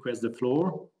 please request the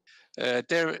floor.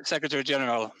 Dear Secretary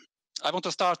General, I want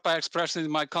to start by expressing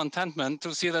my contentment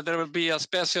to see that there will be a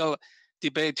special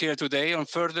debate here today on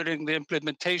furthering the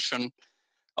implementation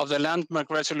of the landmark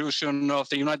resolution of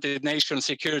the United Nations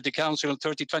Security Council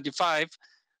 3025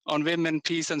 on women,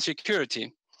 peace and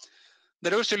security.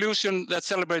 The resolution that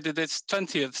celebrated its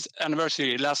 20th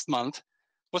anniversary last month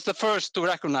was the first to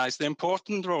recognize the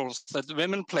important roles that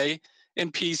women play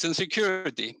in peace and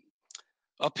security.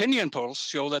 Opinion polls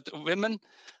show that women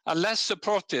are less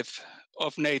supportive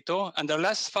of NATO and are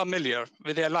less familiar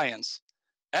with the alliance.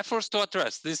 Efforts to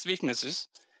address these weaknesses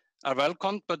are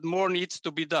welcomed, but more needs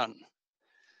to be done.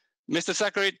 Mr.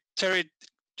 Secretary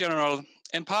General,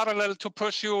 in parallel to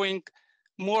pursuing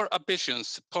more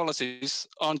ambitious policies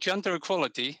on gender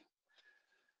equality,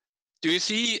 do you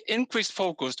see increased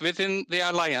focus within the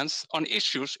alliance on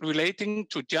issues relating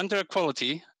to gender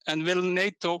equality, and will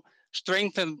NATO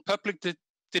strengthen public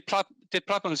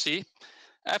diplomacy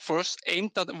efforts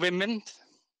aimed at women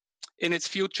in its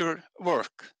future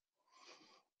work?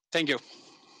 Thank you.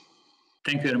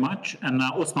 Thank you very much. And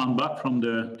now Osman Bak from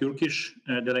the Turkish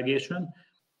delegation.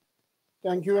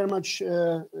 Thank you very much,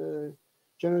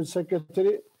 General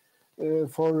Secretary,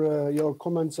 for your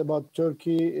comments about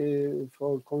Turkey,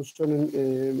 for concerning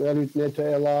valued NATO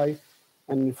ally,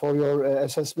 and for your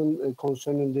assessment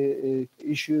concerning the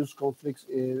issues, conflicts.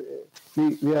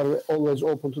 We are always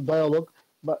open to dialogue,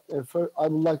 but first, I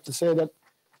would like to say that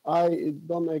I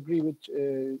don't agree with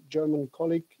German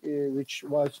colleague, which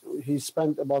was he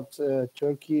spent about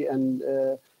Turkey and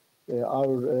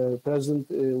our president,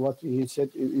 what he said.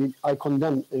 I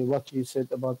condemn what he said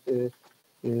about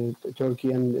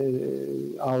Turkey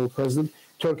and our president.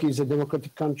 Turkey is a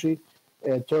democratic country.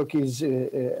 Turkey is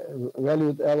a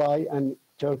valued ally, and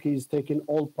Turkey is taking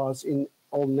all parts in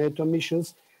all NATO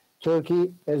missions.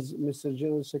 Turkey, as Mr.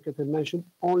 General Secretary mentioned,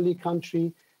 only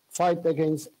country fight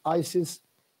against ISIS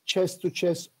chest to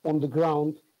chest on the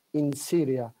ground in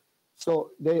Syria. So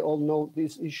they all know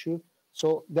this issue.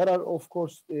 So there are, of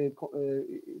course,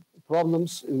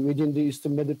 problems within the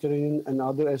Eastern Mediterranean, and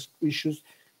other issues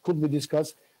could be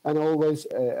discussed, and always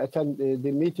attend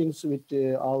the meetings with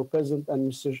our President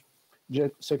and Mr.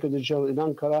 Secretary General in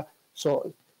Ankara.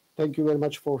 So thank you very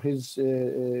much for his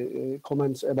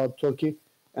comments about Turkey.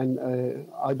 And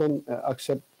I don't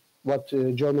accept what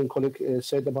German colleague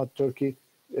said about Turkey.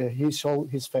 He saw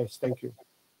his face. Thank you.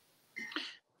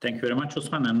 Thank you very much,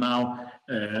 Osman. And now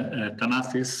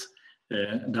Thanasis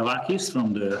Davakis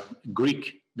from the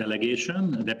Greek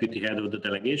delegation, deputy head of the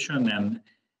delegation, and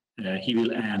he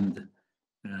will end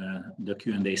the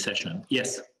Q&A session.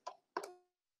 Yes.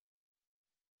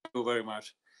 Thank you very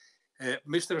much.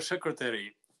 Mr.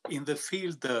 Secretary, in the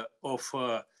field of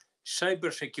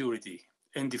cybersecurity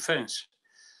and defense,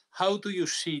 how do you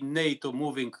see NATO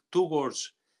moving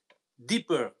towards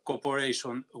deeper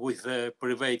cooperation with the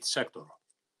private sector?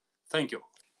 Thank you.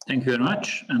 Thank you very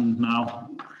much. And now,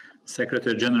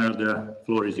 Secretary General, the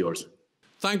floor is yours.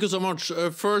 Thank you so much.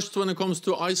 First, when it comes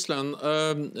to Iceland,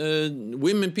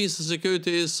 women, peace and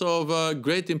security is of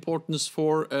great importance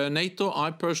for NATO.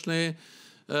 I personally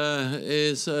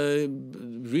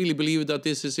really believe that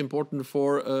this is important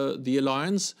for the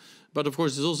alliance. But of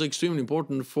course, it's also extremely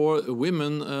important for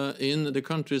women in the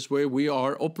countries where we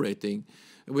are operating.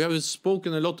 We have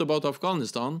spoken a lot about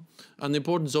Afghanistan and the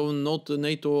importance of not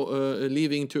NATO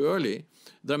leaving too early.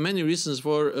 There are many reasons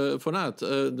for that.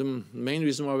 The main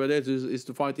reason why we're there is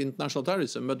to fight international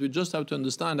terrorism. But we just have to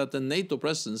understand that the NATO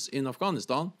presence in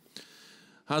Afghanistan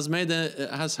has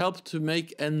helped to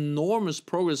make enormous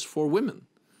progress for women.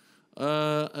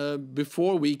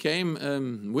 Before we came,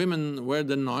 women were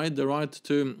denied the right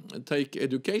to take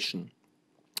education.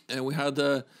 And we had,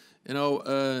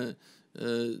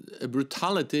 a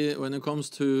brutality when it comes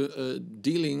to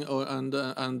dealing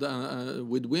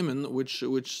with women, which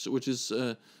is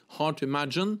hard to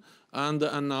imagine. And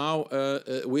now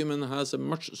women has a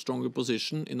much stronger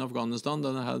position in Afghanistan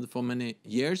than they had for many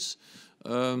years,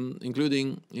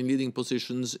 including in leading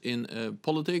positions in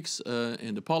politics,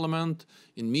 in the parliament,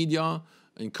 in media,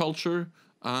 in culture,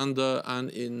 and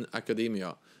in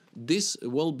academia. This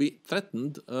will be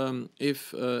threatened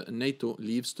if NATO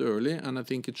leaves too early, and I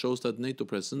think it shows that NATO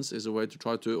presence is a way to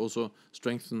try to also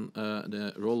strengthen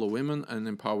the role of women and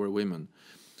empower women.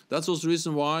 That's also the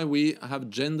reason why we have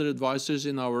gender advisors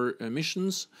in our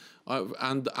missions,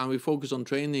 and we focus on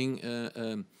training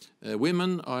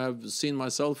women. I have seen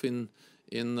myself in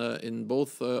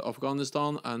both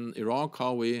Afghanistan and Iraq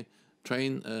how we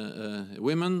train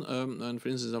women, and for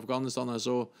instance, in Afghanistan I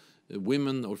saw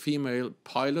women or female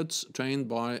pilots trained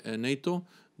by NATO.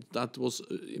 That was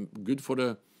good for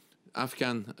the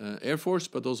Afghan Air Force,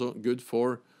 but also good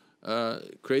for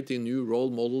creating new role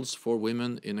models for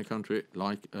women in a country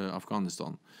like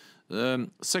Afghanistan.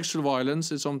 Sexual violence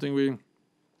is something we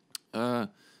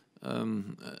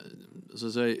as I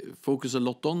say, focus a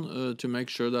lot on to make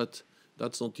sure that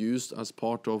that's not used as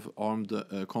part of armed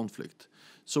conflict.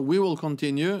 So we will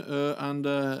continue, and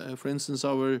for instance,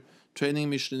 our training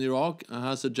mission in Iraq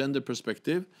has a gender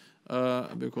perspective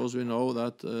because we know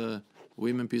that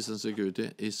women, peace and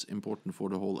security is important for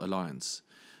the whole alliance.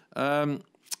 Then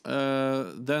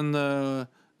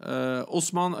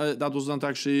Osman, that was not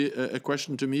actually a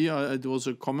question to me, it was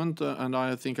a comment, and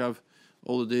I think I've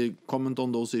already commented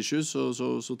on those issues,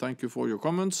 so thank you for your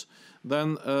comments.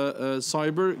 Then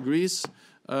cyber, Greece.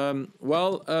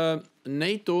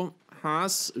 NATO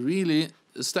has really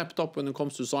stepped up when it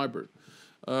comes to cyber.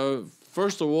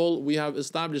 First of all, we have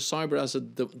established cyber as a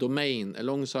domain,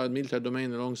 alongside military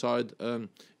domain, alongside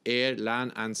air,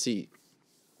 land, and sea,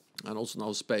 and also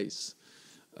now space.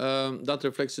 That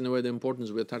reflects in a way the importance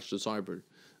we attach to cyber.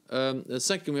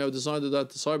 Second, we have decided that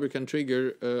cyber can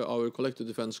trigger our collective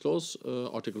defense clause,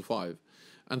 Article 5.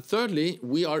 And thirdly,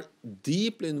 we are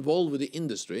deeply involved with the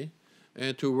industry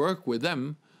to work with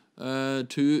them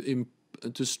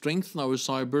to strengthen our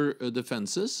cyber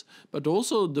defenses, but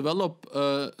also develop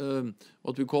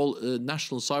what we call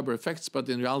national cyber effects, but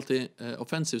in reality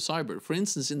offensive cyber. For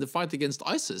instance, in the fight against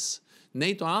ISIS,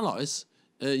 NATO allies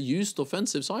used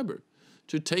offensive cyber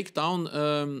to take down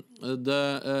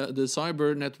the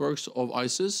cyber networks of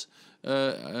ISIS,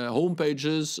 home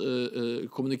pages,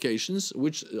 communications,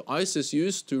 which ISIS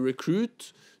used to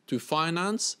recruit, to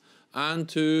finance, and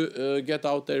to get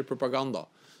out their propaganda.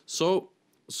 So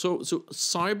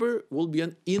cyber will be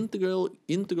an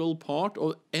integral part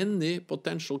of any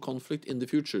potential conflict in the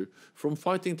future, from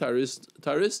fighting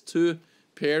terrorists to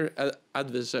peer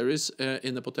adversaries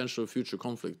in a potential future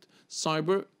conflict.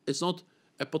 Cyber is not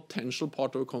a potential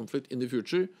part of a conflict in the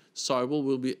future. Cyber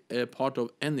will be a part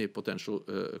of any potential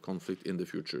conflict in the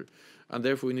future. And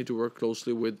therefore we need to work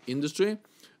closely with industry,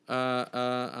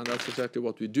 and that's exactly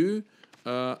what we do,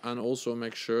 and also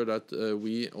make sure that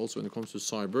we also, when it comes to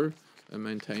cyber,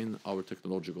 maintain our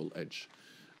technological edge.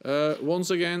 Once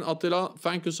again, Attila,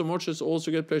 thank you so much. It's also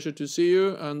a great pleasure to see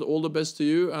you, and all the best to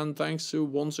you, and thanks to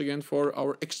once again for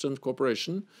our excellent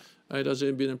cooperation. It has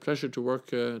been a pleasure to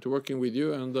working with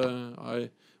you, and I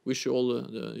wish you all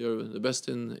the best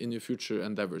in your future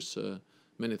endeavors.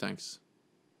 Many thanks.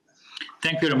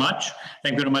 Thank you very much.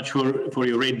 Thank you very much for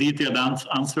your very detailed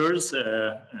answers.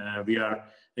 We are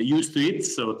used to it,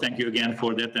 so thank you again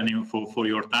for that and for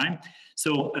your time.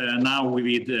 So now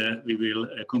we will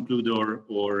conclude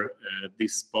our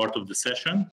this part of the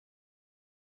session.